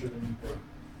the vision of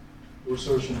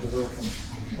research and development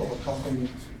of a company and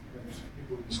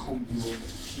people with whom you will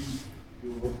keep,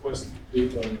 you will request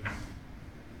data and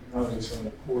analysis on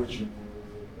like Origin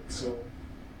or Excel.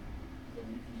 Then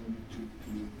you need to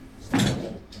start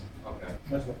that. Okay.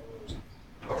 That's what I was.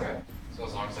 Okay. So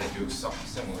as long as I do something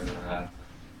similar to that.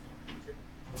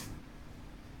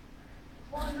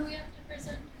 When do we have to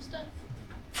present your stuff?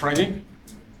 Friday.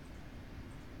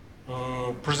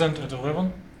 Present at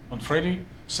 11 on Friday.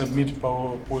 Submit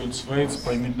PowerPoint slides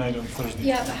by midnight on Thursday.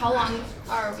 Yeah, but how long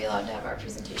are we allowed to have our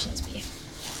presentations be?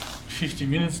 50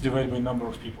 minutes divided by number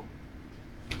of people.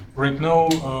 Right now,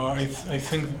 I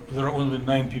think there are only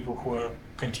 9 people who are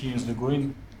continuously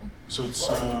going. So it's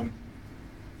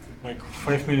like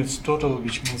 5 minutes total,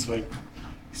 which means like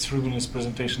 3 minutes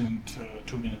presentation and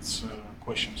 2 minutes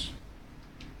questions.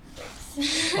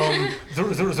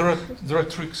 There are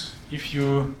tricks. If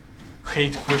you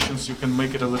hate questions, you can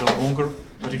make it a little longer.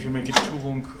 But if you make it too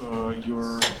long,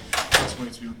 your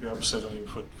classmates will be upset on you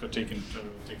for taking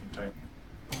time.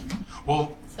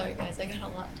 Well, Sorry guys, I got a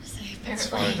lot to say That's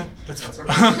apparently. fine. that's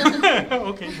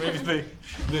okay. Maybe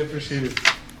they appreciate it.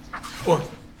 Oh,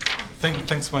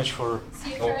 thanks much for.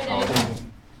 See you No Friday.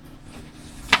 problem.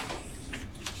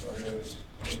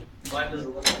 Why does it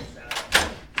look like that?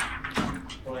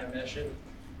 When I mesh it?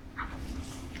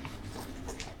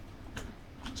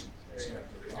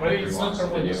 But it's not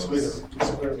carbon, it's square. It's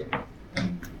square.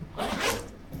 I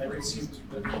can see it.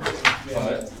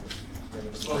 But,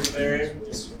 Smoke barrier?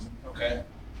 Okay.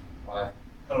 why?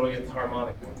 How do I get the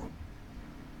harmonic one?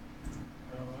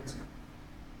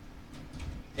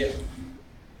 Yeah.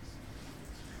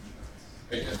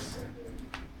 Because,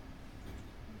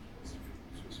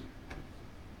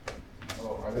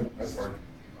 Oh, I didn't, that's hard.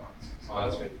 oh,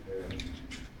 that's right there.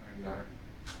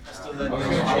 I still had I was to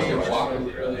gonna change walk from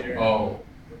over earlier. Oh.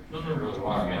 No. Really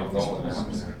want me to go with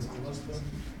this.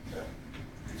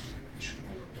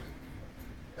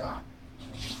 Yeah.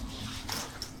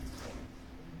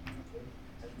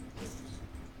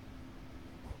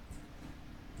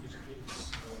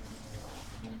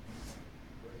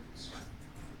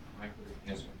 Michael, he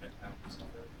has one that happens up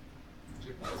there.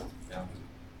 Yeah.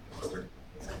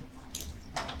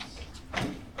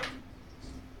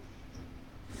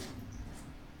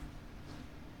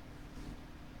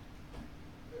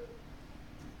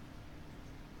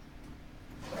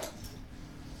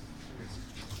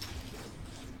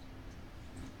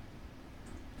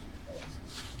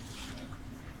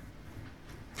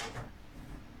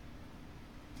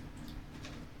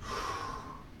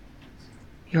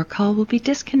 Your call will be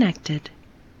disconnected.